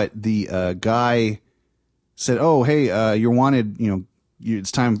 but the guy said, "Oh, hey, you're wanted.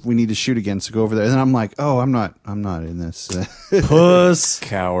 It's time. We need to shoot again. So go over there." And I'm like, "Oh, I'm not in this." Puss.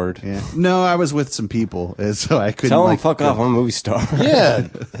 Coward. Yeah. No, I was with some people, and so I couldn't. Tell him like, fuck off. I'm a movie star. Yeah,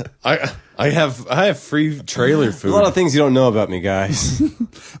 I have free trailer food. A lot of things you don't know about me, guys.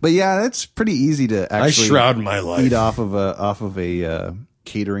 But yeah, that's pretty easy to I actually shroud my life. eat off of a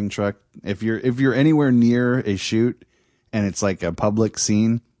catering truck. If you're anywhere near a shoot and it's like a public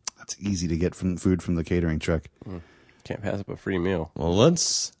scene, that's easy to get food from the catering truck. Can't pass up a free meal. Well,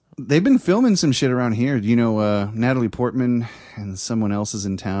 let's. They've been filming some shit around here. You know, Natalie Portman and someone else is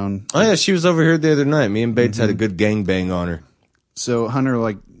in town. Oh yeah, she was over here the other night. Me and Bates had a good gangbang on her. So Hunter,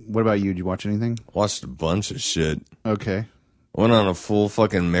 like, what about you? Did you watch anything? Watched a bunch of shit. Okay. Went on a full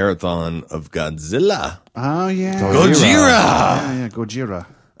fucking marathon of Godzilla. Oh yeah. Gojira. Yeah, Gojira.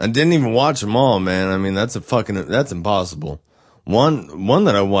 I didn't even watch them all, man. I mean, that's impossible. One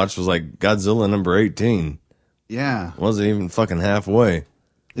that I watched was like Godzilla number 18. Yeah. Wasn't even fucking halfway.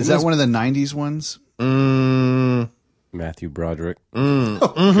 Is that one of the 90s ones? Matthew Broderick.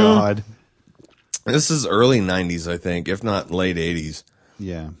 Oh God. This is early 90s, I think, if not late 80s.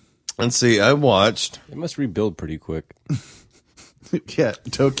 Yeah. Let's see, I watched They must rebuild pretty quick. Yeah,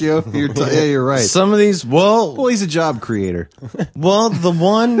 Tokyo. You're right. some of these. Well, he's a job creator.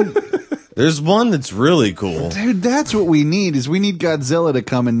 There's one that's really cool. Dude, that's what we need. We need Godzilla to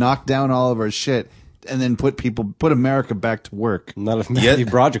come and knock down all of our shit and then put America back to work. Not if Matthew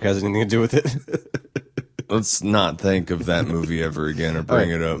Broderick has anything to do with it. Let's not think of that movie ever again or bring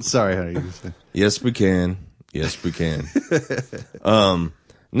it up. Sorry, Hunter. Yes, we can. Yes, we can.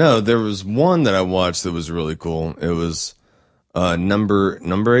 No, there was one that I watched that was really cool. It was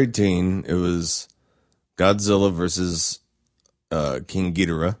number 18. It was Godzilla versus King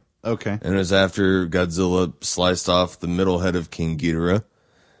Ghidorah. Okay. And it was after Godzilla sliced off the middle head of King Ghidorah.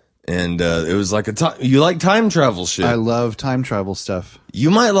 And it was like you like time travel shit. I love time travel stuff. You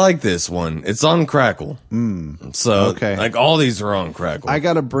might like this one. It's on Crackle. So, Okay. like, all these are on Crackle. I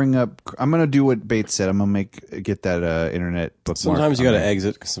got to bring up. I'm going to do what Bates said. I'm going to get that internet bookmark. Sometimes you got to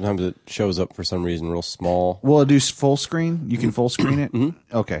exit because sometimes it shows up for some reason real small. Will it do full screen? You can full screen it?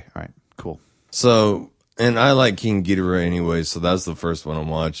 Okay. All right. Cool. So, and I like King Ghidorah anyway, so that's the first one I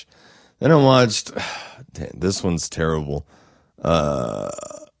watched. Then I watched, damn, this one's terrible.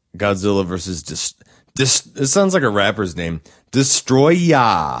 Godzilla versus it sounds like a rapper's name.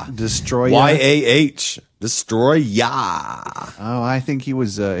 Destroya. YAH. Destroya. Oh, I think he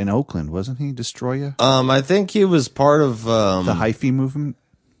was in Oakland, wasn't he? Destroya? I think he was part of The hyphy movement?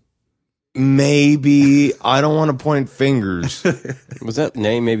 maybe. I don't want to point fingers. Was that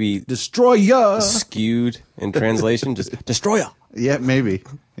name maybe Destroya! skewed in translation? Just Destroyer. Yeah, maybe.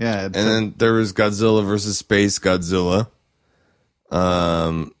 Yeah. And then there was Godzilla versus Space Godzilla.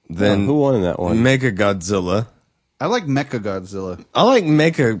 Then Who won in that one? Mecha Godzilla. I like Mecha Godzilla. I like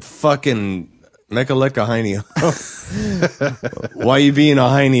Mecha Lecca Heiny Ho. Why you being a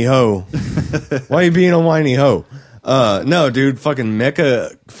Heiny Ho? Why you being a whiny ho? No, dude, fucking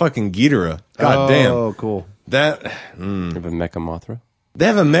Mecha fucking Ghidorah. God damn. Oh, cool. That, You have a Mecha Mothra? they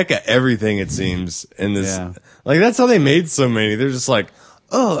have a mecha everything, it seems, in this. Yeah. Like, that's how they made so many. They're just like,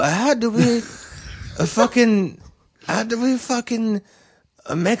 oh, how do we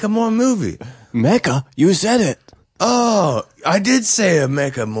make a more movie? Mecha? You said it. Oh, I did say a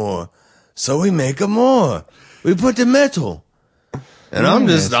mecha more. So we make a more. We put the metal. And I'm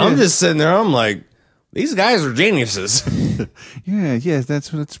just sitting there, I'm like, these guys are geniuses. Yeah, yes,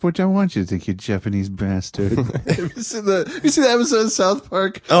 that's what I want you to think, you Japanese bastard. Have you seen the episode of South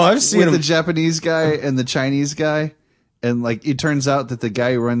Park? Oh, I've seen with him. the Japanese guy and the Chinese guy, and like it turns out that the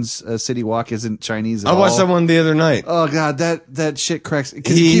guy who runs City Walk isn't Chinese at I watched all. that one the other night. Oh god, that shit cracks.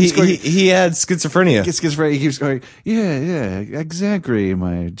 'Cause he keeps going. He had schizophrenia. He keeps going. Yeah, exactly,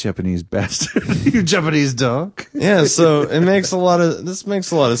 my Japanese bastard. You Japanese dog. Yeah, so this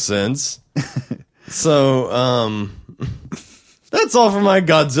makes a lot of sense. So, that's all for my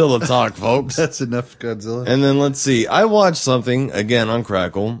Godzilla talk, folks. That's enough, Godzilla. And then let's see. I watched something again on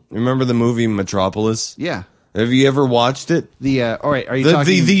Crackle. Remember the movie Metropolis? Yeah. Have you ever watched it? All right. Are you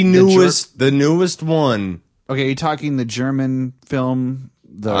talking The newest one? Okay, are you talking the German film,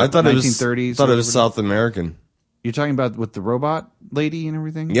 the I thought 1930s? Thought it was South American. You're talking about with the robot lady and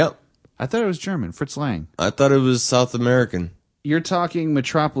everything? Yep. I thought it was German. Fritz Lang. I thought it was South American. You're talking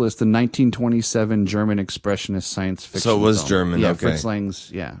Metropolis, the 1927 German expressionist science fiction. So it was film. German, Yeah, okay. Fritz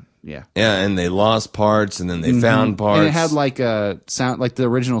Lang's. Yeah. Yeah, and they lost parts, and then they found parts. And it had like a sound, like the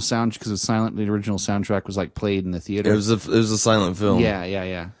original sound, because it was silent. The original soundtrack was like played in the theater. It was a silent film.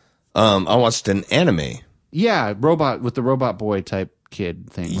 Yeah. I watched an anime. Yeah, robot with the robot boy type kid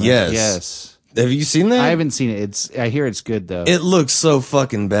thing. Right? Yes. Have you seen that? I haven't seen it. I hear it's good though. It looks so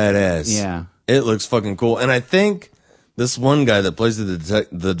fucking badass. Yeah. It looks fucking cool. And I think this one guy that plays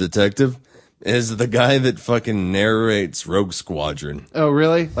the detective is the guy that fucking narrates Rogue Squadron. Oh,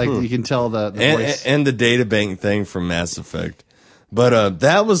 really? Like you can tell the voice. And the data bank thing from Mass Effect. But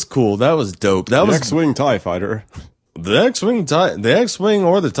that was cool. That was dope. That was X-Wing TIE Fighter. the X-Wing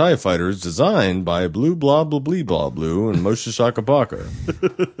or the TIE Fighter is designed by Blue Blah Blah Blee Blah Blue and Moshe Shakabaka.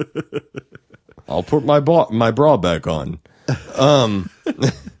 I'll put my bra back on.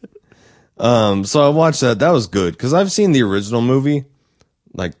 So I watched that. That was good because I've seen the original movie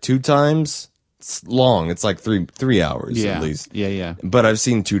like 2 times. It's long. It's like three hours at least. Yeah. But I've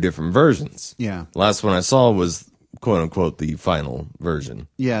seen 2 different versions. Yeah. Last one I saw was quote unquote the final version.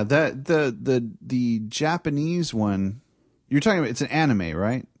 Yeah, that the Japanese one you're talking about, it's an anime,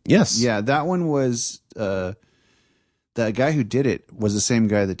 right? Yes. Yeah, that one was the guy who did it was the same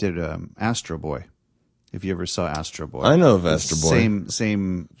guy that did Astro Boy. If you ever saw Astro Boy. I know of Astro Boy. Same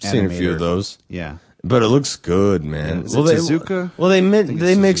Seen animator. a few of those. Yeah. But it looks good, man. Yeah. Is it Tezuka? Well, they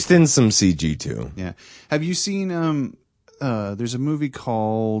it's mixed in some CG too. Yeah. Have you seen there's a movie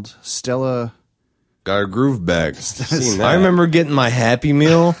called Stella Got her groove back. Seen that. I remember getting my Happy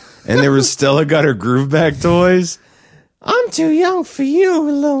Meal, and there was Stella got her groove back toys. I'm too young for you,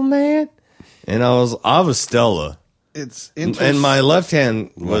 little man. And I was Stella, It's and my left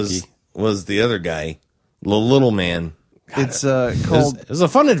hand was the other guy, the little man. It's called It was a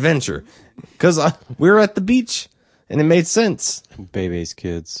fun adventure because we were at the beach, and it made sense. Bebe's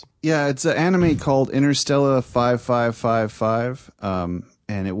kids. Yeah, it's an anime called Interstellar 5555.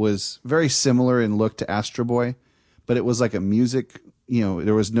 And it was very similar in look to Astro Boy, but it was like a music,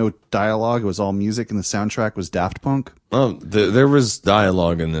 there was no dialogue. It was all music, and the soundtrack was Daft Punk. Oh, there was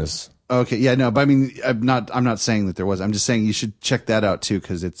dialogue in this. Okay, yeah, no, but I mean, I'm not saying that there was. I'm just saying you should check that out too,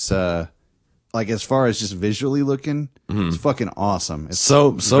 because it's like as far as just visually looking, it's fucking awesome. It's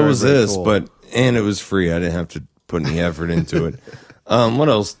So very, was very this, cool. and it was free. I didn't have to put any effort into it. What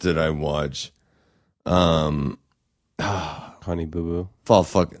else did I watch? Honey Boo Boo.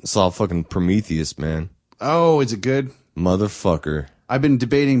 Saw fucking Prometheus, man. Oh, is it good? Motherfucker. I've been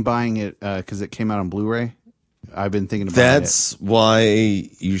debating buying it because it came out on Blu-ray. I've been thinking about That's why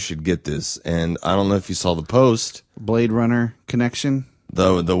you should get this. And I don't know if you saw the post. Blade Runner connection.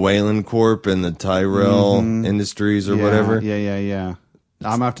 The Wayland Corp and the Tyrell Industries or whatever. Yeah. I'm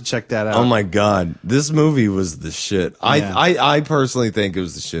gonna have to check that out. Oh my god, this movie was the shit. Yeah. I personally think it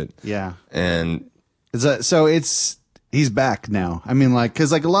was the shit. Yeah. And He's back now. I mean, like,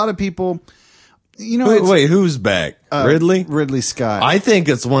 because like a lot of people, it's wait, who's back? Ridley? Ridley Scott. I think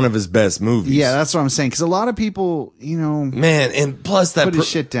it's one of his best movies. Yeah, that's what I'm saying. Because a lot of people, Man, and plus that put his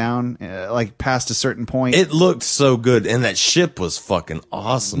shit down, like past a certain point. it looked so good, and that ship was fucking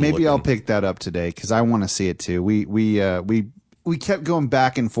awesome. Maybe I'll looking. pick that up today because I want to see it too. We kept going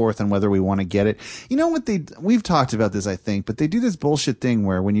back and forth on whether we want to get it. You know what we've talked about this, I think, but they do this bullshit thing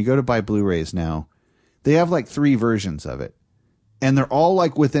where when you go to buy Blu-rays now, they have like 3 versions of it, and they're all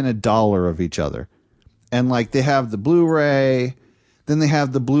like within $1 of each other. And like they have the Blu-ray, then they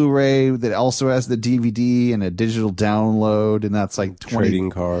have the Blu-ray that also has the DVD and a digital download, and that's like 20 Trading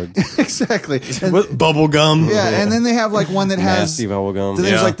cards. exactly. And, With bubble gum. yeah, and then they have like one that has Nasty bubble gum. Then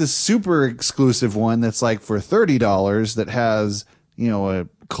there's Yeah. like the super exclusive one that's like for $30 that has a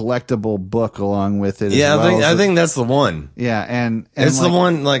collectible book along with it. Yeah, as well. I think that's the one. Yeah, and It's like, the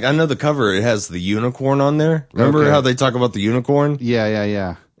one, like, I know the cover, it has the unicorn on there. Remember Okay. how they talk about the unicorn?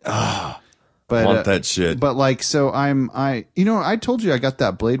 Yeah. But I want that shit. But like, so I told you I got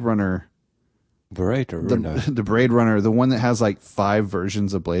that Blade Runner, the Blade Runner, the one that has like 5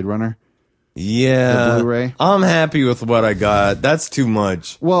 versions of Blade Runner. Yeah. The Blu-ray? I'm happy with what I got. That's too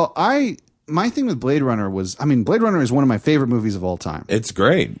much. Well, my thing with Blade Runner was, Blade Runner is one of my favorite movies of all time. It's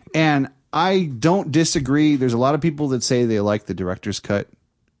great. And I don't disagree. There's a lot of people that say they like the director's cut,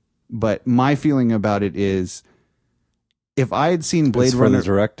 but my feeling about it is, if I had seen Blade It's for Runner, the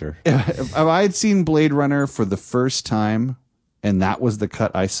director. if I had seen Blade Runner for the first time, and that was the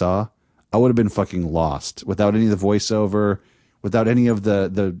cut I saw, I would have been fucking lost without any of the voiceover, without any of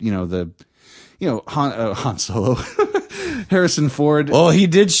the Han Solo, Harrison Ford. Well, he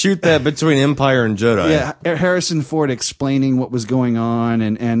did shoot that between Empire and Jedi. Yeah, Harrison Ford explaining what was going on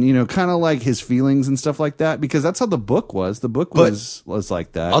and you know, kind of like his feelings and stuff like that, because that's how the book was. The book was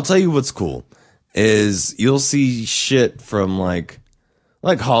like that. I'll tell you what's cool is you'll see shit from like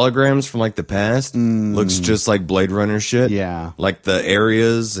holograms from like the past. Looks just like Blade Runner shit. Yeah. Like the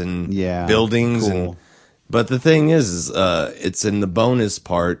areas and buildings cool. but the thing is it's in the bonus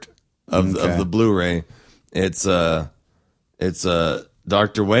part of the Blu-ray. It's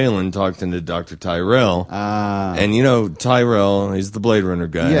Dr. Whalen talking to Dr. Tyrell. And you know Tyrell, he's the Blade Runner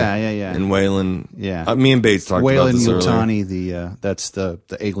guy. Yeah. And Whalen, Yeah. me and Bates talked Whalen about this earlier. Yutani, that's the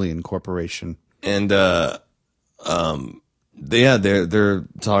alien corporation. And they're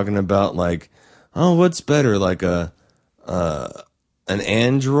talking about like, oh, what's better, like an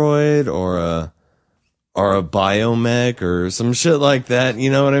android or a biomech or some shit like that,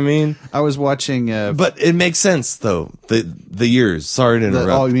 you know what I mean? I was watching But it makes sense though. The years. Sorry to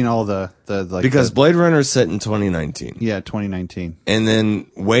interrupt. you mean all the like because Blade Runner is set in 2019. Yeah, 2019. And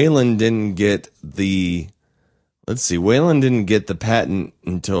then Whalen didn't get the patent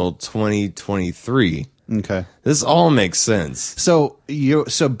until 2023. Okay. This all makes sense. So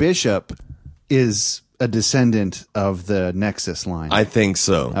Bishop is a descendant of the Nexus line. I think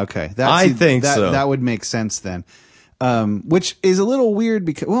so. Okay. I think so. That would make sense then. Which is a little weird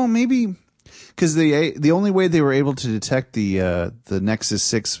because the only way they were able to detect the Nexus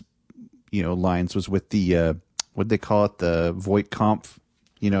 6, you know, lines was with the what they call it, the Voight-Kampff,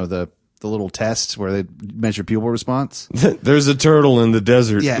 you know, the little tests where they measure pupil response. There's a turtle in the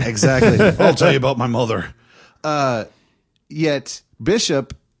desert. Yeah, exactly. I'll tell you about my mother. Yet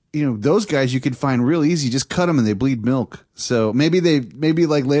Bishop, you know, those guys you could find real easy. Just cut them and they bleed milk. So maybe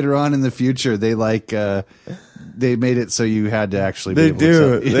like later on in the future they they made it so you had to actually. They be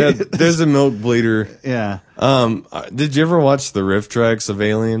able do. To There's a milk bleeder. Yeah. Did you ever watch the riff tracks of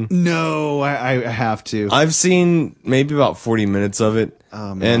Alien? No, I have to. I've seen maybe about 40 minutes of it.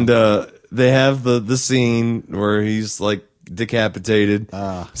 Oh, man. And they have the scene where he's like decapitated.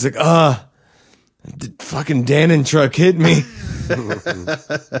 He's like, fucking Dannon truck hit me. There's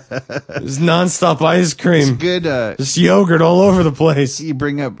nonstop ice cream. Good. Just yogurt all over the place. You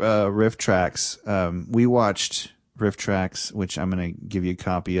bring up riff tracks. We watched riff tracks, which I'm going to give you a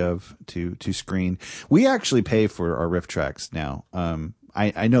copy of to screen. We actually pay for our riff tracks now.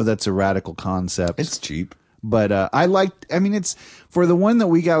 I know that's a radical concept. It's cheap. But it's for the one that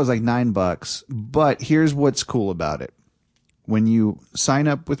we got was like $9. But here's what's cool about it. When you sign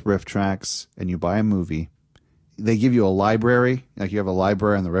up with Riff Tracks and you buy a movie, they give you a library. Like you have a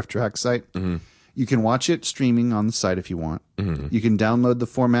library on the Riff Tracks site. Mm-hmm. You can watch it streaming on the site if you want. Mm-hmm. You can download the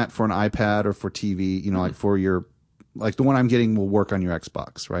format for an iPad or for TV, you know, like for your, like the one I'm getting will work on your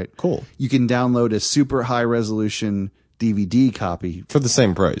Xbox, right? Cool. You can download a super high resolution DVD copy. For the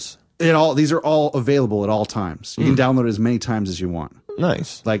same price. These are all available at all times. You can download as many times as you want.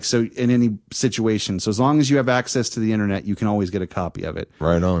 Nice. Like, so in any situation. So as long as you have access to the internet, you can always get a copy of it.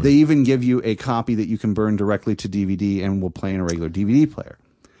 Right on. They even give you a copy that you can burn directly to DVD and will play in a regular DVD player.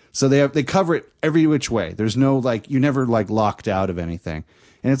 So they cover it every which way. There's no like, you're never like locked out of anything.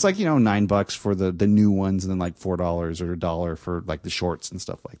 And it's like, you know, $9 for the new ones and then like $4 or $1 for like the shorts and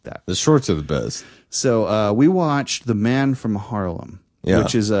stuff like that. The shorts are the best. So we watched The Man from Harlem. Yeah.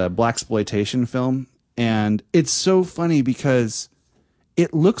 Which is a blaxploitation film. And it's so funny because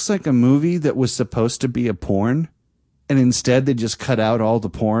it looks like a movie that was supposed to be a porn, and instead they just cut out all the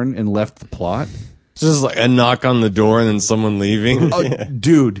porn and left the plot. It's just like a knock on the door and then someone leaving. Oh,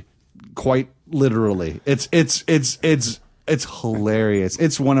 dude, quite literally. It's hilarious.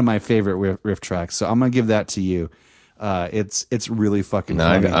 It's one of my favorite riff tracks. So I'm going to give that to you. It's really fucking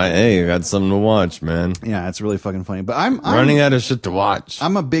funny. I got something to watch, man. Yeah, it's really fucking funny. But I'm running out of shit to watch.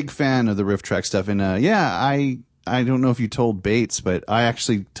 I'm a big fan of the riff track stuff, and I don't know if you told Bates, but I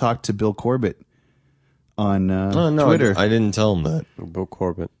actually talked to Bill Corbett on Twitter. I didn't tell him that. Bill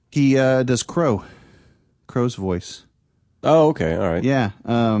Corbett. He does Crow's voice. Oh, okay, all right. Yeah.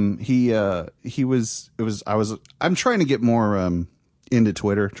 I'm trying to get more into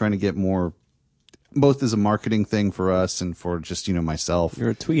Twitter, trying to get more, both as a marketing thing for us and for just, you know, myself. You're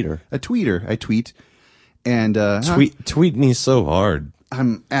a tweeter. I tweet. And tweet me so hard.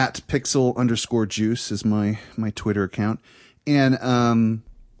 I'm at pixel_juice is my Twitter account. And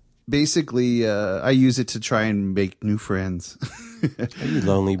basically I use it to try and make new friends. Are you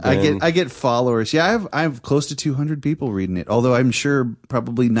lonely, Ben? I get followers. Yeah, I have close to 200 people reading it. Although I'm sure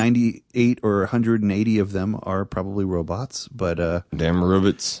probably 98 or 180 of them are probably robots. But damn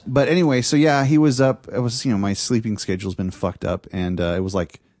robots. But anyway, so yeah, he was up. It was, you know, my sleeping schedule's been fucked up, and it was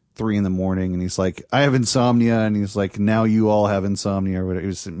like 3 a.m, and he's like, I have insomnia, and he's like, now you all have insomnia, or whatever. He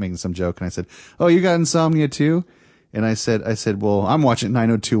was making some joke, and I said, oh, you got insomnia too? And I said, well, I'm watching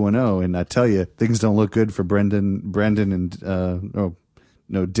 90210, and I tell you, things don't look good for Brendan, and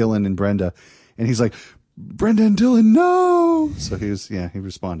Dylan and Brenda. And he's like, Brenda and Dylan, no. So he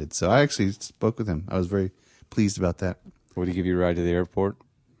responded. So I actually spoke with him. I was very pleased about that. Would he give you a ride to the airport?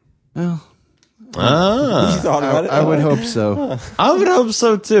 Well, You thought about it? I would hope so. I would hope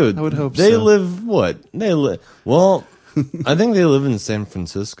so too. I would hope they so. live what? They live well. I think they live in San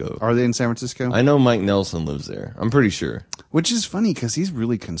Francisco. Are they in San Francisco? I know Mike Nelson lives there. I'm pretty sure. Which is funny because he's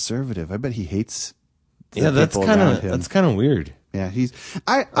really conservative. I bet he hates. That's kind of weird. Yeah,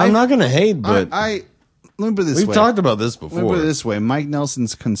 I'm not gonna hate, but let me put it this we've way. talked about this Let me put before. it this way. Mike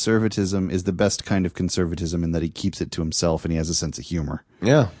Nelson's conservatism is the best kind of conservatism in that he keeps it to himself and he has a sense of humor.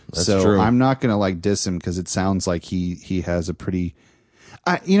 Yeah, that's so true. I'm not going to diss him because it sounds like he has a pretty.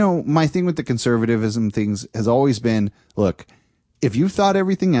 My thing with the conservatism things has always been, look, if you've thought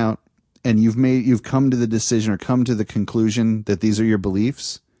everything out and you've come to the decision or come to the conclusion that these are your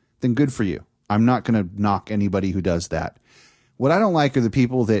beliefs, then good for you. I'm not going to knock anybody who does that. What I don't like are the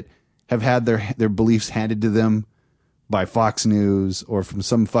people that have had their beliefs handed to them by Fox News or from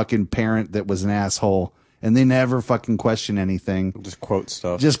some fucking parent that was an asshole, and they never fucking question anything. Just quote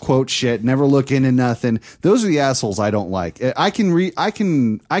stuff. Just quote shit. Never look into nothing. Those are the assholes I don't like. I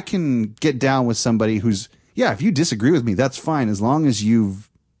can get down with somebody who's, yeah, if you disagree with me, that's fine, as long as you've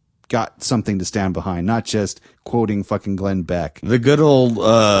got something to stand behind, not just quoting fucking Glenn Beck. The good old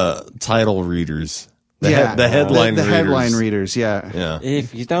title readers. The headline the readers. headline readers, yeah. Yeah.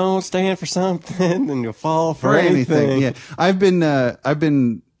 If you don't stand for something, then you'll fall for anything. Yeah. I've been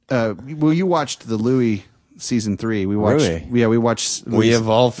well, you watched the Louis season 3. We watched Really? Yeah, we watched We have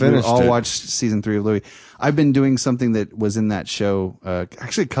all finished We all it. watched season 3 of Louis. I've been doing something that was in that show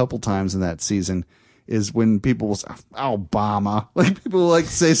actually a couple times in that season. Is when people will say, Obama. Like, people will,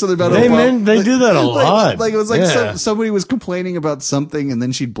 say something about Obama. They do that a lot. Like, it was like Yeah. somebody was complaining about something and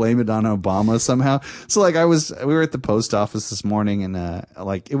then she'd blame it on Obama somehow. So, we were at the post office this morning and,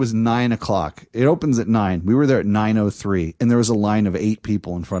 it was 9 o'clock. It opens at 9. We were there at 9:03 and there was a line of 8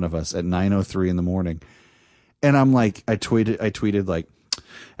 people in front of us at 9:03 in the morning. And I'm like, I tweeted,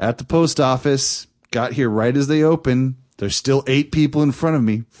 at the post office, got here right as they open. There's still 8 people in front of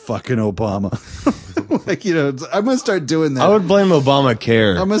me. Fucking Obama. I'm going to start doing that. I would blame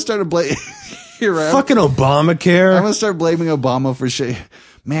Obamacare. I'm going to start blaming. You're right. Fucking Obamacare. I'm going to start blaming Obama for shit.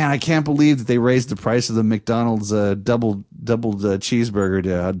 Man, I can't believe that they raised the price of the McDonald's doubled cheeseburger to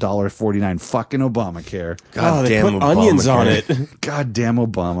 $1.49. Fucking Obamacare. God they damn put onions on Obamacare. it. God damn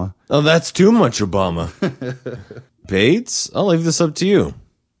Obama. Oh, that's too much Obama. Bates, I'll leave this up to you.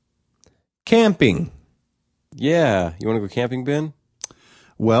 Camping. Yeah. You want to go camping, Ben?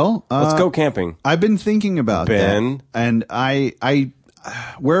 Well, Let's go camping. I've been thinking about Ben. that, and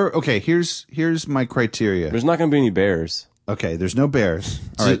here's my criteria. There's not going to be any bears. Okay, there's no bears.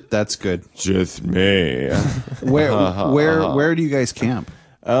 All right, that's good. Just me. Where do you guys camp?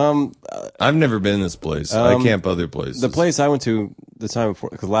 I've never been in this place. I camp other places. The place I went to the time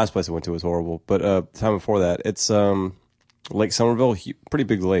before, because the last place I went to was horrible, but the time before that, it's Lake Somerville, pretty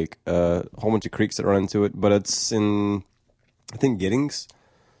big lake, a whole bunch of creeks that run into it, but it's in, I think, Giddings,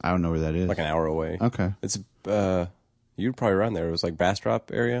 I don't know where that is. like an hour away. Okay. It's you're probably around there. It was like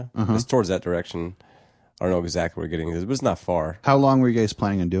Bastrop area. It's towards that direction. I don't know exactly where Giddings is, but it's not far. How long were you guys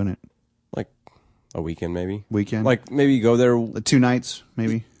planning on doing it? Like a weekend, maybe. Weekend? Like maybe you go there. 2 nights,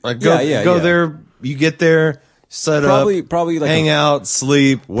 maybe? Go Yeah. there. You get there, set Probably up, like hang out,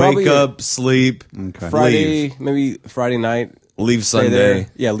 sleep, probably wake up, sleep, Okay. Friday, maybe Friday night. leave Stay Sunday. there.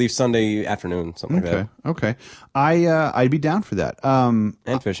 Yeah, leave Sunday afternoon, something like that. Okay. I'd be down for that. And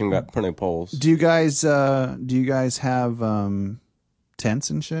fishing, got plenty of poles. Do you guys have tents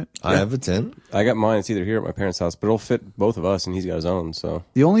and shit? I have a tent. I got mine. It's either here at my parents' house, but it'll fit both of us, and he's got his own. So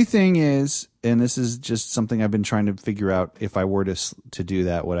The only thing is, and this is just something I've been trying to figure out, if I were to do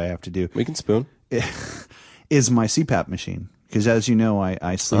that, what I have to do, we can spoon. is my CPAP machine. Because as you know,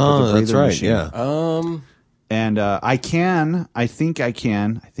 I sleep with a Oh, breather that's right. machine. Yeah. And I think I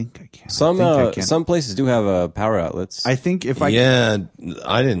can. Some places do have power outlets. I think if I Yeah,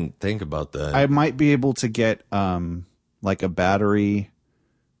 I didn't think about that. I might be able to get like a battery.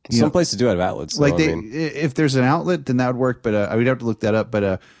 Some places do have outlets. Though, Like I mean, if there's an outlet, then that would work. But I would have to look that up.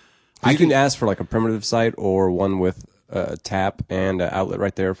 But you can ask for like a primitive site or one with a tap and an outlet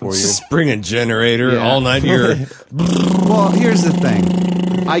right there for you. Just bring a generator Yeah. all night. You're well, here's the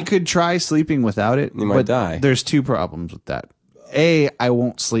thing. I could try sleeping without it. You might but die. There's 2 problems with that. I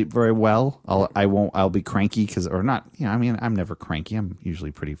won't sleep very well. I'll be cranky or not. I mean, I'm never cranky. I'm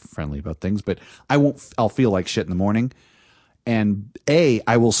usually pretty friendly about things, but I'll feel like shit in the morning. And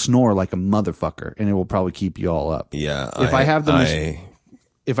I will snore like a motherfucker, and it will probably keep you all up. Yeah. If I have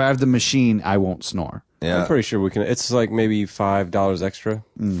the machine, I won't snore. Yeah. I'm pretty sure we can. It's like maybe $5 extra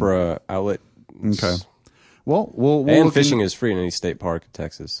for a outlet. Okay. Well, and fishing is free in any state park in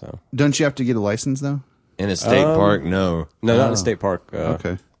Texas. So don't you have to get a license though? In a state park, no. no, not in a state park.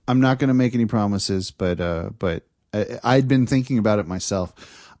 Okay. I'm not going to make any promises, but I'd been thinking about it myself.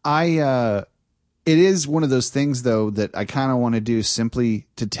 It is one of those things though that I kind of want to do simply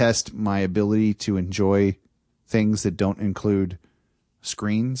to test my ability to enjoy things that don't include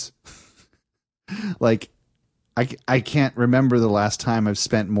screens. Like I can't remember the last time I've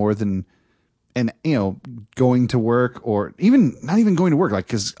spent more than going to work, or not even going to work, like,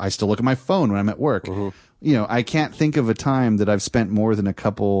 because I still look at my phone when I'm at work. Mm-hmm. I can't think of a time that I've spent more than a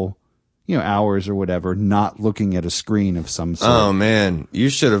couple hours or whatever not looking at a screen of some sort. Oh man, you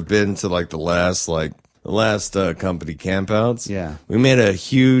should have been to like the last company campouts. Yeah, we made a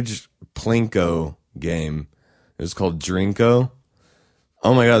huge Plinko game. It was called Drinko.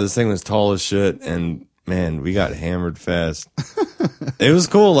 Oh my god, this thing was tall as shit, and man, we got hammered fast. It was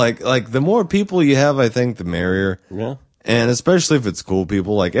cool. Like the more people you have, I think the merrier. Yeah, and especially if it's cool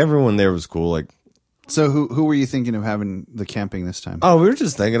people. Like everyone there was cool. Like, so who were you thinking of having the camping this time? oh, we were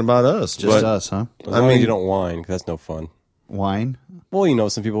just thinking about us. Just us, huh? as long as you don't whine, because that's no fun. Wine? Well,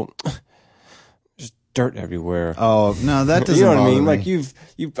 some people just dirt everywhere. Oh no, that doesn't. You know what I mean? bother Like me.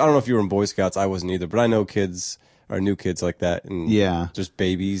 I don't know if you were in Boy Scouts. I wasn't either, but I know kids or new kids like that, and Yeah. just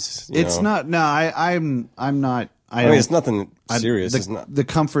babies. It's not. No, I'm not. I mean, it's nothing serious. It's not. The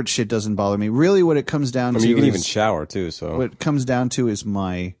comfort shit doesn't bother me. Really, what it comes down I to mean, you can is, even shower too. So what it comes down to is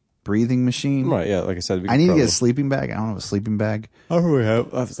my breathing machine. right, yeah. Like I said, we I could need to probably, get a sleeping bag. I don't have a sleeping bag. I probably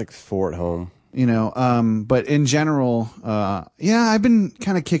have. I have like 4 at home. But in general, I've been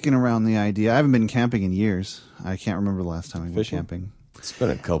kind of kicking around the idea. I haven't been camping in years. I can't remember the last time I went camping. It's been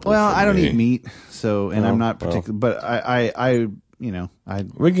a couple. Well, for I don't me. eat meat, so I'm not particular. But I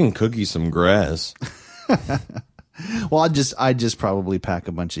We can cook you some grass. well, I'd just probably pack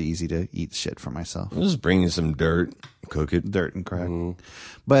a bunch of easy to eat shit for myself. We'll just bring you some dirt, cook it. Dirt and crack.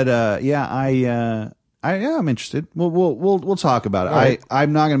 But I'm interested. We'll talk about it. Right.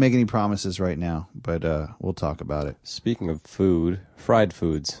 I'm not gonna make any promises right now, but we'll talk about it. Speaking of food, fried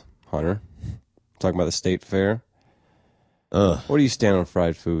foods, Hunter. Talking about the state fair. Where do you stand on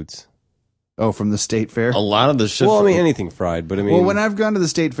fried foods? Oh, from the state fair. A lot of the shit. Well, I mean anything fried, but I mean, Well, when I've gone to the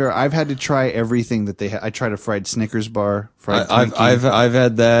state fair, I've had to try everything that they have. I tried a fried Snickers bar, fried Twinkie. I've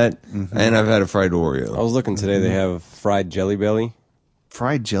had that, and I've had a fried Oreo. I was looking today. They have fried Jelly Belly.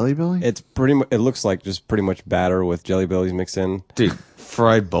 fried Jelly Belly. It's pretty. It looks like just pretty much batter with Jelly Bellies mixed in. Dude,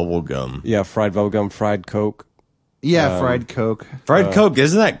 fried bubble gum. Yeah, fried bubblegum, fried Coke. Yeah, fried Coke. Fried Coke,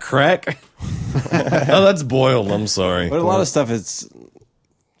 isn't that crack? Oh, that's boiled. I'm sorry. But a lot of stuff is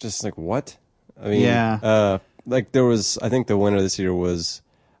just like what? I mean, Yeah. like there was. I think the winner this year was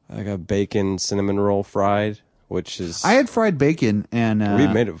like a bacon cinnamon roll fried, which is I had fried bacon, and we've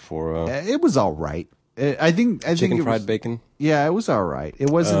made it before. it was all right. I think Chicken it fried was, bacon, Yeah, it was all right.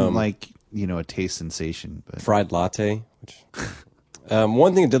 It wasn't like a taste sensation, but fried latte. Which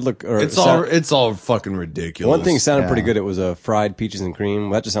one thing it did look. Or It's all fucking ridiculous. One thing sounded pretty Yeah. good. It was a fried peaches and cream.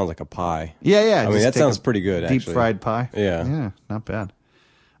 Well, that just sounds like a pie. yeah. I mean, just that take sounds a pretty good. Deep Actually, fried pie. Yeah. Not bad.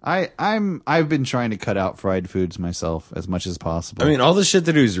 I've been trying to cut out fried foods myself as much as possible. I mean, all the shit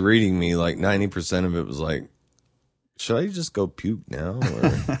that he was reading me, like 90% of it was like, should I just go puke now?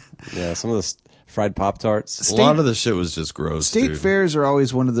 Or Yeah, some of the fried Pop Tarts. a lot of the shit was just gross. State dude. fairs are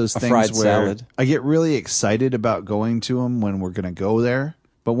always one of those things fried where salad. I get really excited about going to them when we're going to go there.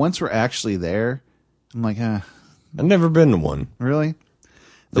 But once we're actually there, I'm like, I've never been to one. really?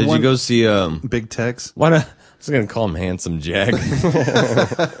 Did you go see Big Tex? why not? I was gonna call him Handsome Jack.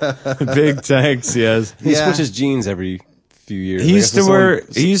 Big Tex, yes. He Yeah. switches jeans every few years. He I used guess to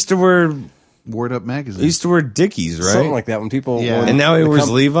it's wear Word Up Magazine. he used to wear Dickies, right? something like that when people. Yeah. when and now he the wears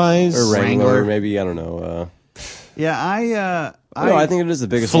com- Levi's. or Wrangler, Wrangler. maybe I don't know. Yeah, No, I think it is the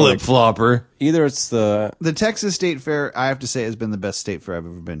biggest one. Flip flopper. Either it's the. the Texas State Fair, I have to say, has been the best state fair I've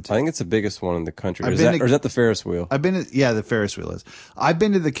ever been to. I think it's the biggest one in the country. I've Or is, been that, to- or is that the Ferris wheel? I've been to, the Ferris wheel is. I've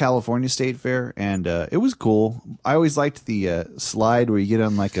been to the California State Fair, and it was cool. I always liked the slide where you get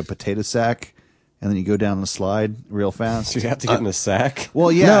on like a potato sack, and then you go down the slide real fast. Do you have to get in a sack?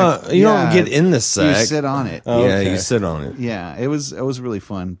 Well, yeah. No, you don't get in the sack. You sit on it. Yeah, Okay. you sit on it. Yeah, it was really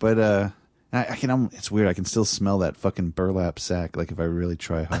fun. But I can. It's weird. I can still smell that fucking burlap sack. Like if I really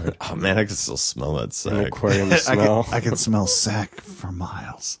try hard. Oh man, I can still smell that An sack. aquarium smell. I can smell sack for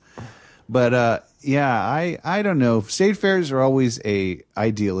miles. But yeah, I don't know. State fairs are always a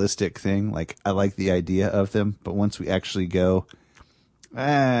idealistic thing. Like I like the idea of them, but once we actually go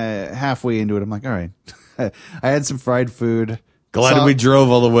halfway into it, I'm like, all right. I had some fried food. Glad we drove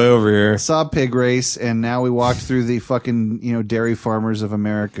all the way over here. Saw pig race, and now we walked through the fucking Dairy Farmers of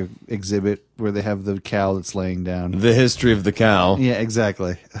America exhibit where they have the cow that's laying down. The history of the cow. Yeah,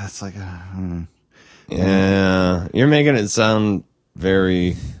 exactly. That's like, Yeah, you're making it sound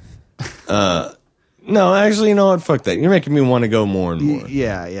very. No, actually, you know what? Fuck that. You're making me want to go more and more.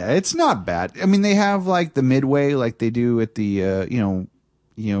 Yeah, it's not bad. I mean, they have like the midway, like they do at the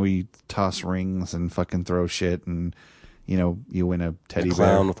you toss rings and fucking throw shit, and you win a teddy bear.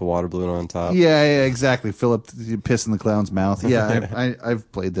 Clown with a water balloon on top. Yeah, exactly. Fill up, piss in the clown's mouth. Yeah,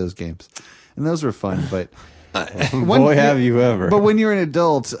 I've played those games, and those were fun. But Boy, have you ever. But when you're an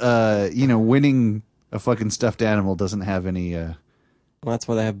adult, winning a fucking stuffed animal doesn't have any. Well, that's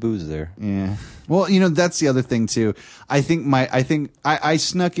why they have booze there. Yeah. Well, that's the other thing too. I think I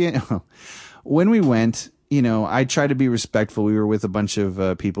snuck in when we went. I tried to be respectful. We were with a bunch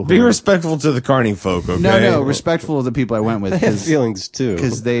of people. Be respectful to the carny folk, okay? No, respectful of the people I went with. They have feelings too,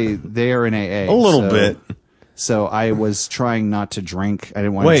 because they are in AA. A little bit. So I was trying not to drink. I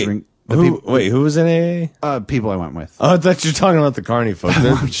didn't want to drink. Who was in AA? People I went with. Oh, I thought you were talking about the carny folk.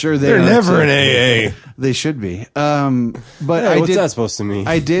 I'm sure they're are never too. in AA. They should be. But what's that supposed to mean?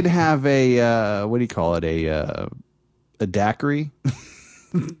 I did have a what do you call it? A daiquiri.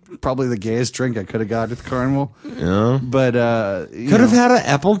 Probably the gayest drink I could have got at the carnival. Yeah. But could have had an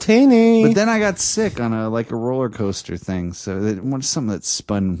appletini. But then I got sick on a roller coaster thing. So something that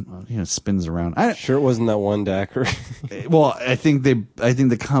spins around. Sure it wasn't that one daiquiri. Well, I think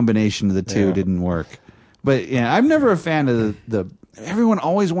the combination of the two didn't work. But yeah, I'm never a fan of the everyone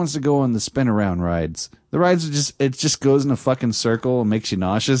always wants to go on the spin around rides. The rides just goes in a fucking circle and makes you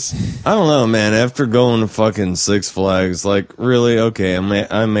nauseous. I don't know, man. After going to fucking Six Flags, like really, okay,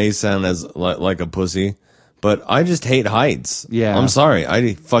 I may sound as like a pussy, but I just hate heights. Yeah, I'm sorry,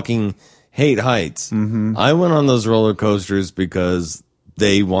 I fucking hate heights. Mm-hmm. I went on those roller coasters because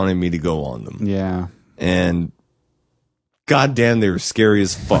they wanted me to go on them. Yeah, and goddamn, they were scary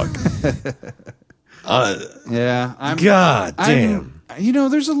as fuck. Yeah, God damn.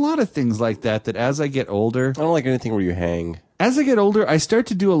 There's a lot of things like that as I get older. I don't like anything where you hang. As I get older, I start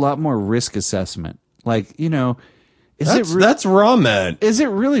to do a lot more risk assessment. Like, that's raw, man. Is it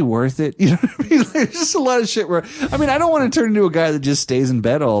really worth it? You know what I mean? There's just a lot of shit where, I don't want to turn into a guy that just stays in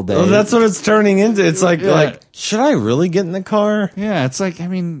bed all day. Well, that's what it's turning into. It's like, should I really get in the car? Yeah, it's like,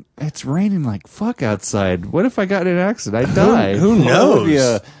 it's raining like fuck outside. What if I got in an accident? I'd die. Who knows? Well, it would be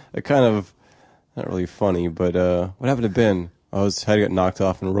a kind of, not really funny, but what happened to Ben? I had to get knocked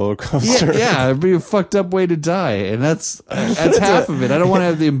off in a roller coaster. Yeah, it'd be a fucked up way to die, and that's half of it. I don't want to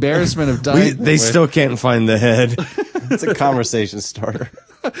have the embarrassment of dying. They still can't find the head. It's a conversation starter.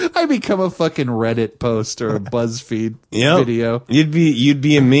 I become a fucking Reddit post or a BuzzFeed video. You'd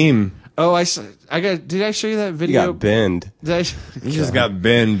be a meme. Oh, did I show you that video? You got bend. Did You just got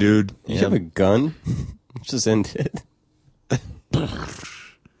Ben, dude. You have a gun? Let's just end it.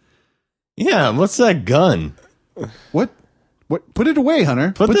 Yeah, what's that gun? What? Put it away,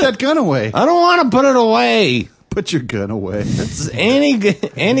 Hunter. Put that gun away. I don't want to put it away. Put your gun away. It's Annie,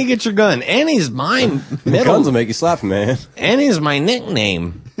 get your gun. Annie's mine. Guns will make you slap, man. Annie's my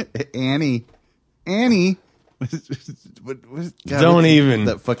nickname. Annie. Don't even.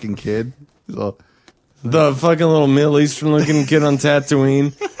 That fucking kid. The fucking little Middle Eastern looking kid on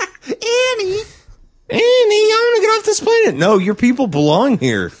Tatooine. Annie, I want to get off this planet. No, your people belong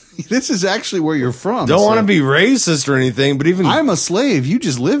here. this is actually where you're from. Don't want to be racist or anything, but even I'm a slave. You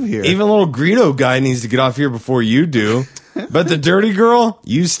just live here. Even little Greedo guy needs to get off here before you do. But the dirty girl,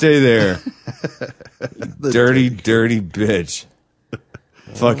 you stay there. dirty bitch.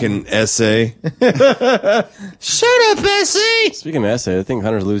 Fucking essay. Shut up, essay. Speaking of essay, I think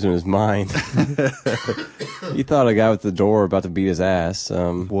Hunter's losing his mind. He thought a guy with the door about to beat his ass.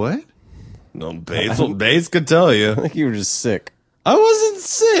 What? No, Bates could tell you. I think you were just sick. I wasn't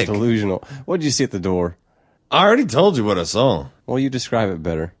sick. Delusional. What did you see at the door? I already told you what I saw. Well, you describe it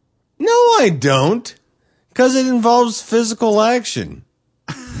better. No, I don't. Because it involves physical action.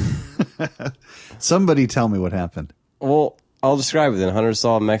 Somebody tell me what happened. Well, I'll describe it then. Hunter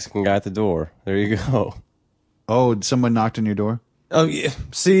saw a Mexican guy at the door. There you go. Oh, someone knocked on your door? Oh, yeah.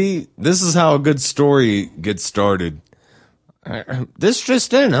 See, this is how a good story gets started. This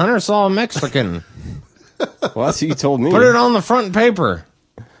just in. Hunter saw a Mexican. Well, that's what you told me. Put it on the front paper.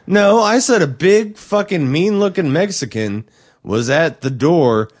 No, I said a big fucking mean-looking Mexican was at the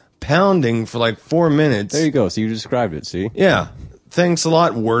door pounding for like 4 minutes. There you go. So you described it, see? Yeah. Thanks a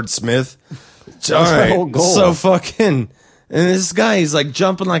lot, wordsmith. All my right. whole goal. So fucking... And this guy, he's like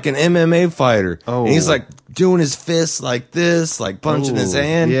jumping like an MMA fighter. Oh. And he's like doing his fists like this, like punching his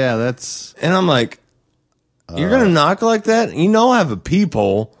hand. Yeah, that's... And I'm like, you're going to knock like that? You know I have a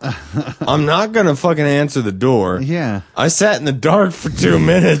peephole. I'm not going to fucking answer the door. Yeah. I sat in the dark for 2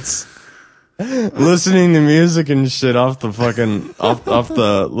 minutes listening to music and shit off the fucking, off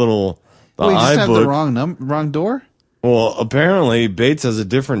the little, the Wait, you just have the iBook. wrong door? Well, apparently Bates has a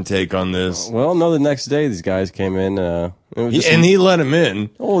different take on this. Well, no, the next day these guys came in. It was just And he let him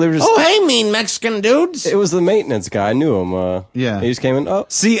in. oh, they were just. Oh, hey, mean Mexican dudes. It was the maintenance guy. I knew him. Yeah. He just came in. Oh,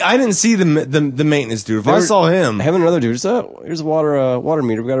 See, I didn't see the maintenance dude. If I saw him, having another dude. Just, here's a water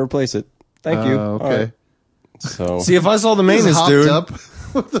meter. We got to replace it. Thank you. Okay. All right. So see if I saw the He's maintenance hopped dude, up.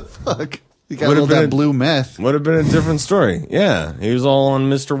 What the fuck? You got Would've all been that a- blue meth. would have been a different story. Yeah, he was all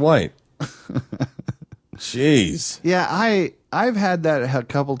on Mr. White. Jeez. Yeah, I've had that a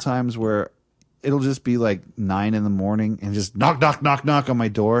couple times where it'll just be like 9 in the morning and just knock, knock, knock, knock on my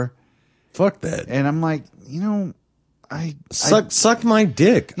door. Fuck that. And I'm like, Suck my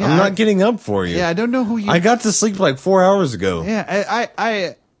dick. Yeah, I'm not getting up for you. yeah, I don't know who you. I got to sleep like 4 hours ago. Yeah,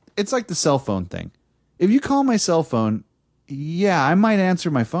 I it's like the cell phone thing. If you call my cell phone, yeah, I might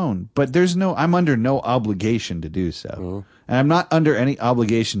answer my phone, but I'm under no obligation to do so. And I'm not under any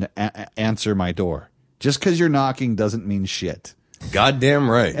obligation to answer my door. Just because you're knocking doesn't mean shit. Goddamn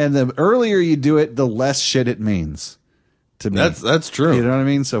right. And the earlier you do it, the less shit it means to me. That's true. You know what I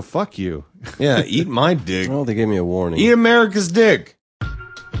mean? So fuck you. Yeah, eat my dick. well, they gave me a warning. Eat America's dick.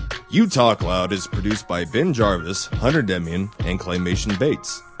 You Talk Loud is produced by Ben Jarvis, Hunter Demian, and Claymation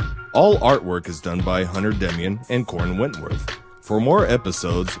Bates. All artwork is done by Hunter Demian and Corn Wentworth. For more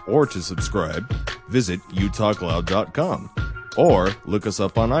episodes or to subscribe, visit youtalkloud.com or look us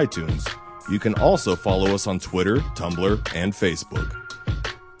up on iTunes. You can also follow us on Twitter, Tumblr, and Facebook.